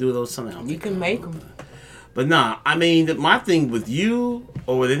America. Do they do those something? I don't You think can they make do. them. But nah, I mean, my thing with you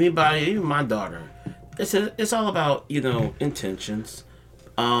or with anybody, even my daughter, it's all about, you know, intentions.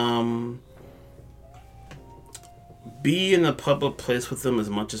 Be in a public place with them as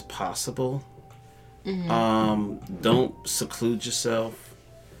much as possible. Don't seclude yourself.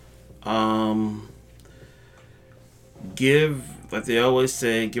 Give, like they always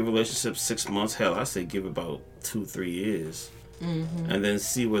say, give relationships 6 months. Hell, I say give about 2-3 years, and then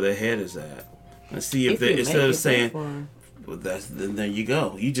see where their head is at, and see if they, instead of saying, well, then there you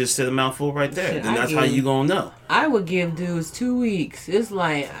go. You just said a mouthful right there. Shit, Then that's how you gonna know. I would give dudes 2 weeks. It's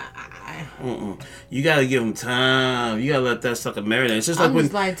like, You gotta give them time. You gotta let that sucker marinate. It's just like I'm when,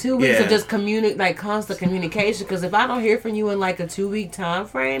 just like 2 weeks yeah. of just like constant communication. Because if I don't hear from you in like a 2 week time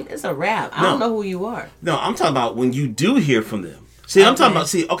frame, it's a wrap. I don't know who you are. No, I'm talking about when you do hear from them. See, I'm talking about,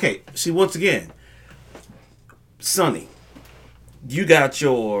 see, once again, Sonny, you got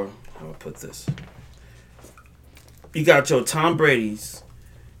your, how do I put this? You got your Tom Brady's,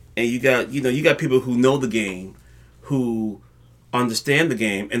 and you got people who know the game, who understand the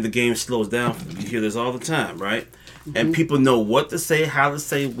game, and the game slows down for them. You hear this all the time, right? And people know what to say, how to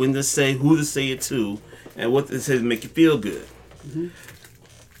say, when to say, who to say it to, and what to say to make you feel good.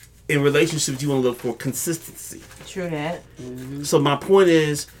 In relationships, you want to look for consistency. True that. So my point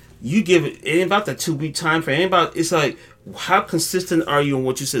is, you give it ain't about that 2 week time frame. Ain't about, it's like, how consistent are you in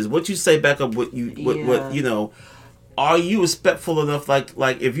what you say? What you say back up what you know. Are you respectful enough?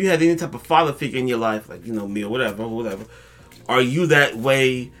 Like if you had any type of father figure in your life, like, you know, me or whatever. Are you that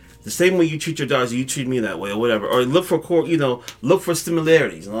way? The same way you treat your daughters, you treat me that way, or whatever. Or look for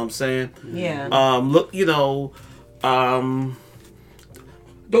similarities. You know what I'm saying? Yeah.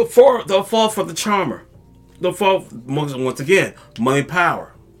 Don't fall for the charmer. Don't fall, once again, money,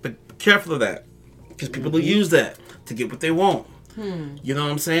 power. But be careful of that, because people will use that to get what they want. You know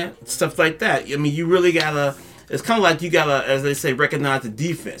what I'm saying? Stuff like that. I mean, you really gotta. It's kind of like you gotta, as they say, recognize the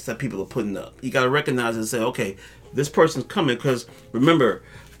defense that people are putting up. You gotta recognize and say, okay, this person's coming. Because remember,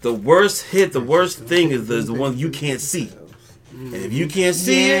 the worst thing is the one you can't see. And if you can't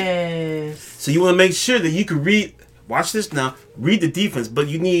see it, so you want to make sure that you can read. Watch this now. Read the defense, but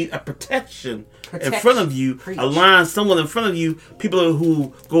you need a protection in front of you. Preach. A line, someone in front of you. People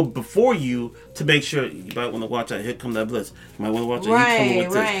who go before you to make sure. You might want to watch out. Here come that blitz. You might want to watch out.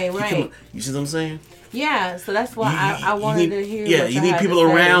 Right. You see what I'm saying? Yeah, so that's why I wanted to hear. Yeah, you need people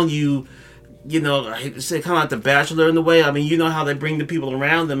around you. You know, I hate to say, kind of like The Bachelor in a way. I mean, you know how they bring the people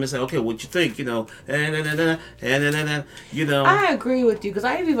around them and say, okay, what you think? You know, you know. I agree with you, because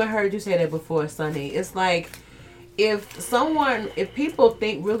I've even heard you say that before, Sonny. It's like, if people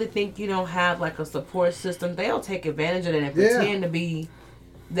really think you don't have like a support system, they'll take advantage of it and pretend to be.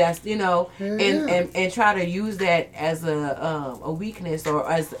 That's, you know, and try to use that as a weakness,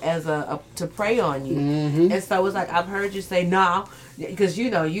 or as a to prey on you. And so it's like, I've heard you say, no, because you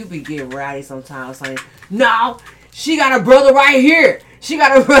know you be getting rowdy sometimes, saying, no, she got a brother right here, she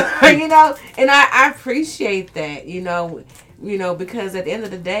got a brother, you know. And I appreciate that, you know, because at the end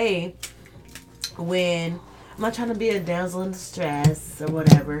of the day, when I'm not trying to be a damsel in distress or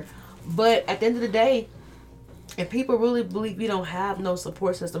whatever, but at the end of the day, if people really believe you don't have no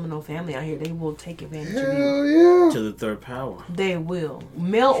support system and no family out here, they will take advantage of you. To the third power. They will.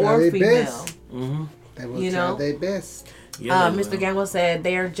 Male or female. They will try their best. Yeah, Mr. Gamble said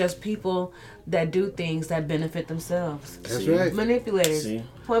they are just people that do things that benefit themselves. That's right. Manipulators. See?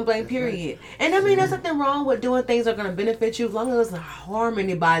 Point blank, period. And I mean, there's nothing wrong with doing things that are going to benefit you as long as it doesn't harm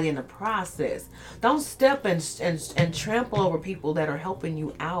anybody in the process. Don't step and trample over people that are helping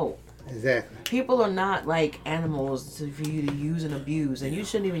you out. Exactly. People are not like animals for you to use and abuse, and you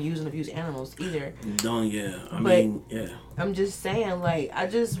shouldn't even use and abuse animals either. I mean, I'm just saying, like, I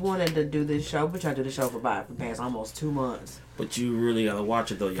just wanted to do this show. We've been trying to do the show for the past almost 2 months. But you really gotta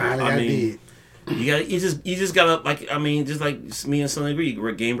watch it though. Finally, I did. You just gotta, like, I mean, just like me and Sonny agree, we're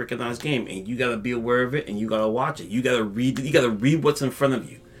a game recognized game, and you gotta be aware of it, and you gotta watch it. You gotta read what's in front of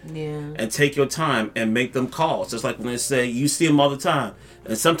you. Yeah. And take your time and make them calls. Just like when they say, you see them all the time.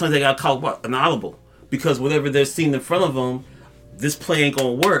 And sometimes they got to call what? An audible. Because whatever they're seeing in front of them, this play ain't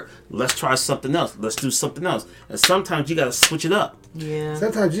going to work. Let's try something else. Let's do something else. And sometimes you got to switch it up. Yeah.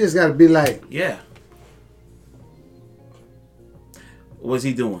 Sometimes you just got to be like, Yeah. What's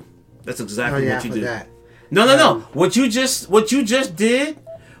he doing? That's exactly what you did. No. What you just did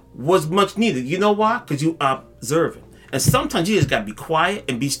was much needed. You know why? Because you observing. And sometimes you just gotta be quiet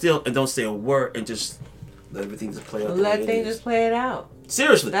and be still and don't say a word and just let everything just play out. Let things just play it out.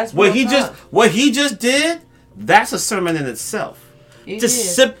 Seriously, That's what real he just did. That's a sermon in itself. It Just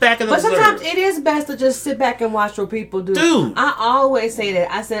is. sit back and But observe. sometimes it is best to just sit back and watch what people do. Dude. I always say that.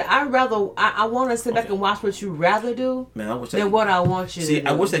 I said I want to sit back and watch what you rather do Man, I wish than what I want you to do.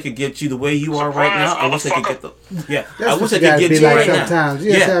 I wish they could get you the way you are right now. I wish they could get the. Yeah, that's I what wish you they could gotta get be you like right now. sometimes.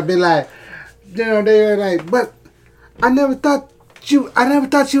 You just gotta be like, you know, they're like, but I never thought you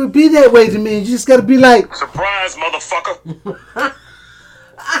would be that way to me. You just gotta be like, Surprise, motherfucker.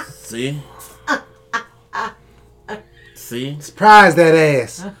 See? surprise that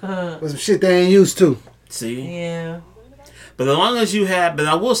ass with some shit they ain't used to. See? Yeah. But as long as you have, but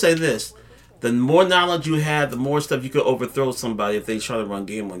I will say this, the more knowledge you have, the more stuff you could overthrow somebody if they try to run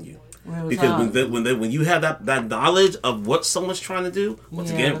game on you. Real Because talk. when you have that knowledge of what someone's trying to do,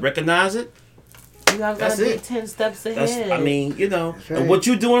 once again, recognize it. You guys That's gotta be it. 10 steps That's, ahead. I mean, you know, right. and what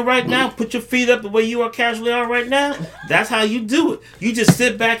you're doing right now, put your feet up the way you are casually are right now. That's how you do it. You just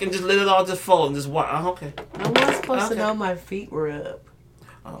sit back and just let it all just fall and just watch. Okay. I wasn't supposed to Okay. know my feet were up.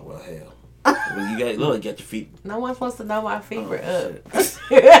 Oh well, hell. When you got get your feet. No one's supposed to know my feet were up.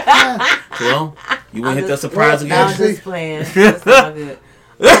 Well, you want to hit that surprise No, I'm again? just playing. It's all good.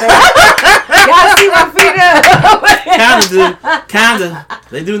 Y'all see my feet up? Kinda.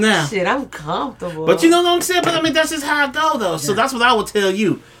 They do now. Shit, I'm comfortable. But you know what I'm saying? But I mean, that's just how it go, though. So that's what I would tell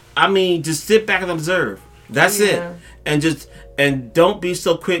you. I mean, just sit back and observe. That's Yeah. it. And don't be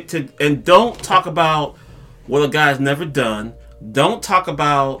so quick to, and don't talk about what a guy's never done. Don't talk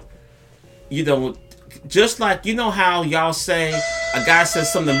about, you know, just like, you know how y'all say a guy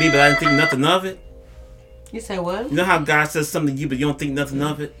says something to me, but I didn't think nothing of it. You say what? You know how a guy says something to you, but you don't think nothing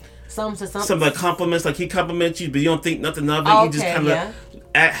of it. Something to something. Something like compliments, like he compliments you, but you don't think nothing of it. You just Okay, kind of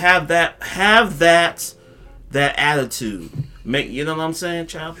yeah. have that attitude. Make, you know what I'm saying,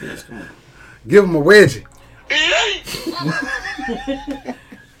 child? Please, come on. Give them a wedgie.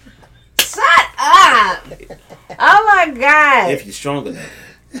 Shut up! Oh my god! If you're strong enough.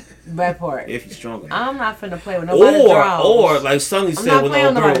 Bad part. If you're strong enough. I'm not finna play with nobody draws. Or like Sonny said, not when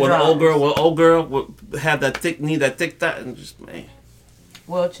playing the with nobody old girl would have that thick knee, that thick thigh, and just, man,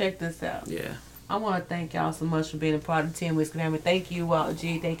 Well, check this out. yeah. I want to thank y'all so much for being a part of 10 Whiskey Family. Thank you, Walt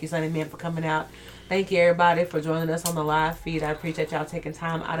G. Thank you, Sonny Man, for coming out. Thank you, everybody, for joining us on the live feed. I appreciate y'all taking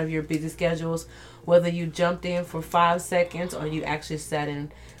time out of your busy schedules. Whether you jumped in for 5 seconds or you actually sat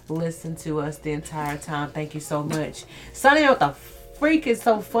and listened to us the entire time, thank you so much. Sonny, what the freak is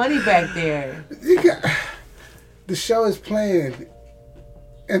so funny back there? The show is playing,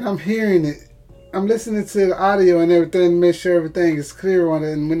 and I'm hearing it. I'm listening to the audio and everything to make sure everything is clear on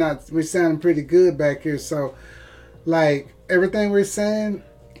it, and we're sounding pretty good back here. So, like, everything we're saying,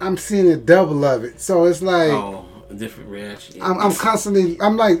 I'm seeing a double of it. So it's like A different reaction. I'm constantly.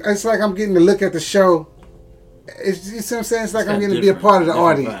 I'm like, it's like I'm getting to look at the show. It's, you see what I'm saying? It's like I'm getting to be a part of the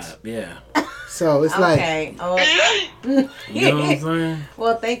audience. Vibe. Yeah. So it's like, Okay. You know what I'm saying?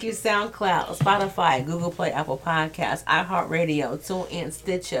 Well, thank you, SoundCloud, Spotify, Google Play, Apple Podcasts, iHeartRadio, TuneIn,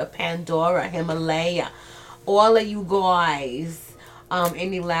 Stitcher, Pandora, Himalaya, all of you guys.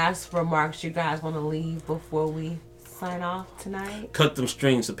 Any last remarks you guys want to leave before we sign off tonight? Cut them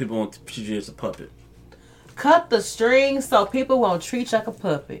strings so people won't treat you as a puppet. Cut the strings so people won't treat you like a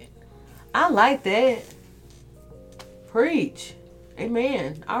puppet. I like that. Preach.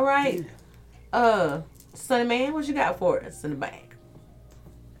 Amen. All right. Sonny Man, what you got for us in the back?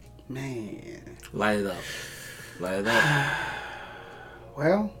 man. Light it up. Light it up.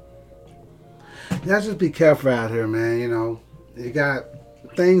 Well, y'all just be careful out here, man. You know,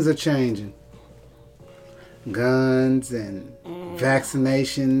 things are changing. Guns and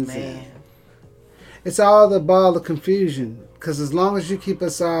vaccinations. Man. And it's all the ball of confusion. Because as long as you keep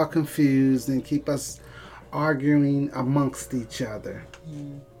us all confused and keep us arguing amongst each other,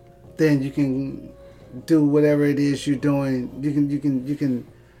 then you can do whatever it is you're doing. You can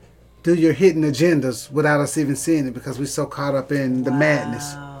do your hidden agendas without us even seeing it because we're so caught up in the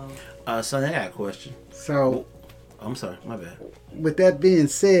madness. Sonny, I got a question. So, I'm sorry, my bad. with that being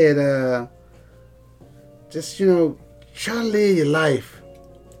said, just try to live your life.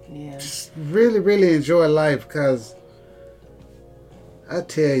 Yeah. Just really, really enjoy life, because I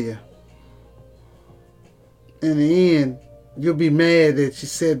tell you, in the end, you'll be mad that you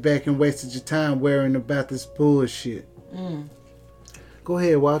sat back and wasted your time worrying about this bullshit. Go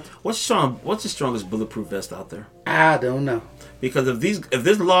ahead, Walter. What's the strongest bulletproof vest out there? I don't know. Because if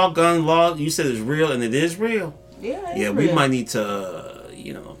this gun law you said is real, and it is real, Yeah. we might need to,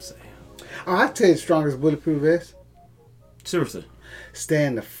 you know what I'm saying. Oh, I tell you the strongest bulletproof vest. Seriously.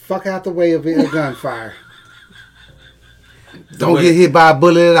 Stand the fuck out the way of a gunfire. Don't get hit by a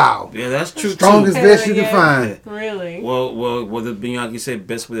bullet at all. Yeah, that's true Strongest too. vest you can find. Really? Well, what the Bianchi said,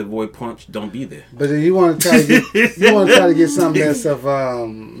 best way to avoid punch, don't be there. But if you want to try to get something that's of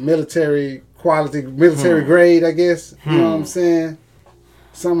military quality, military grade, I guess. You know what I'm saying?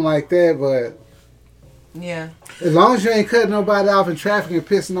 Something like that. But Yeah. as long as you ain't cutting nobody off in traffic and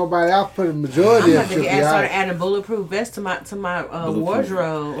pissing nobody off, for the I'm majority about of to should be start out. adding bulletproof vest to my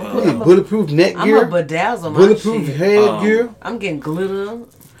wardrobe. Yeah, bulletproof neck I'm gear, gonna bedazzle my bulletproof shit. head gear. I'm getting glitter.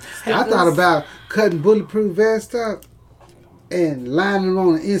 I thought about cutting bulletproof vests up and lining them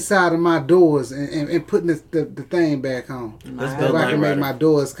on the inside of my doors and putting the thing back on. Let's So build I Knight can make Rider. my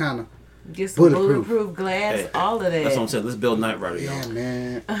doors kind of. Get some Bulletproof. bulletproof glass, Hey, all of that. That's what I'm saying. Let's build Knight Rider, y'all. Yeah,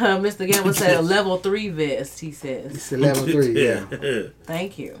 man. Mr. Gamble said a level 3 vest, he says. It's a level 3. Yeah.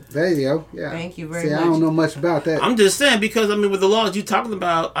 Thank you. There you go. Yeah. Thank you very See, much. I don't know much about that. I'm just saying, because I mean, with the laws you talking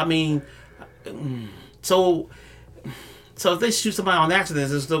about, I mean, so if they shoot somebody on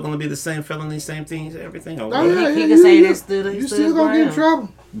accidents, it's still going to be the same felony, same things, everything. Or Oh, what? yeah, He yeah, can say yeah. they stood You his still gonna get in ground. trouble.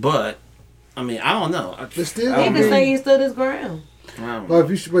 But I mean, I don't know. But still I He don't can know. say he stood his ground. I don't know. But if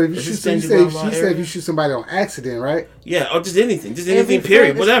you shoot, If you it's said, St. John law if area. you shoot somebody on accident, right? Yeah, or just anything, It'll be anything.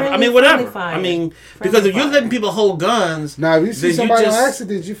 Period. friendly- Whatever. I friendly- mean, whatever. friendly fire. I mean, Friendly because if you're fire. letting people hold guns, Now, if you see then somebody just, on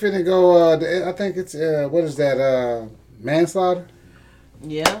accident, you finna go. I think it's what is that? Manslaughter.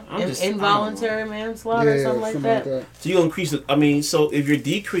 Yeah. I'm just- Involuntary manslaughter or something like that. So you'll increase it. I mean, so if you're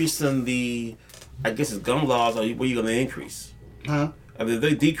decreasing the, I guess it's gun laws, or what are you going to increase? Huh? I mean, if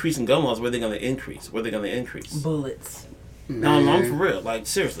they're decreasing gun laws, what are they going to increase? What are they going to increase? Bullets. No, I'm for real. Like,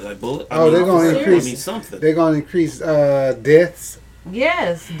 seriously. Like, bullet. I Oh, mean, they're gonna I increase- mean, something. They're gonna increase deaths.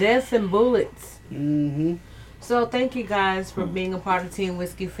 Yes, deaths and bullets. Mm-hmm. So thank you guys for being a part of Team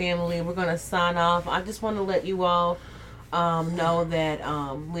Whiskey family. We're going to sign off. I just want to let you all know that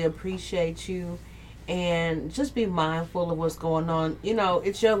we appreciate you, and just be mindful of what's going on. You know,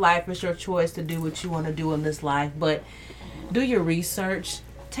 it's your life. It's your choice to do what you want to do in this life, but do your research.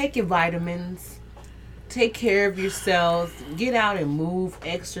 Take your vitamins. Take care of yourselves. Get out and move.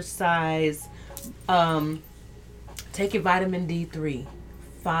 Exercise. Take your vitamin D3.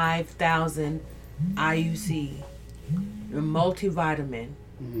 5,000 IUC. Your multivitamin.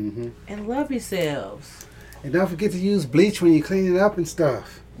 Mm-hmm. And love yourselves. And don't forget to use bleach when you clean it up and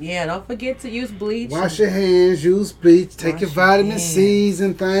stuff. Yeah, don't forget to use bleach. Wash your hands. Use bleach. Take Wash your your vitamin hands. C's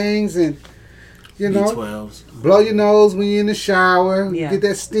and things, and B12s. blow your nose when you're in the shower. Yeah. Get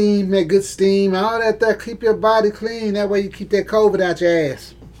that steam, that good steam, all that. That keep your body clean. That way you keep that COVID out your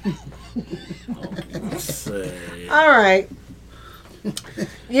ass. Say, All right. Yep.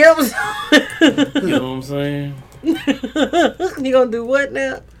 you know what I'm saying? You gonna do what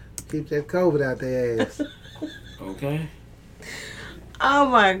now? Keep that COVID out their ass. Okay. Oh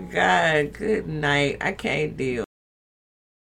my God. Good night. I can't deal.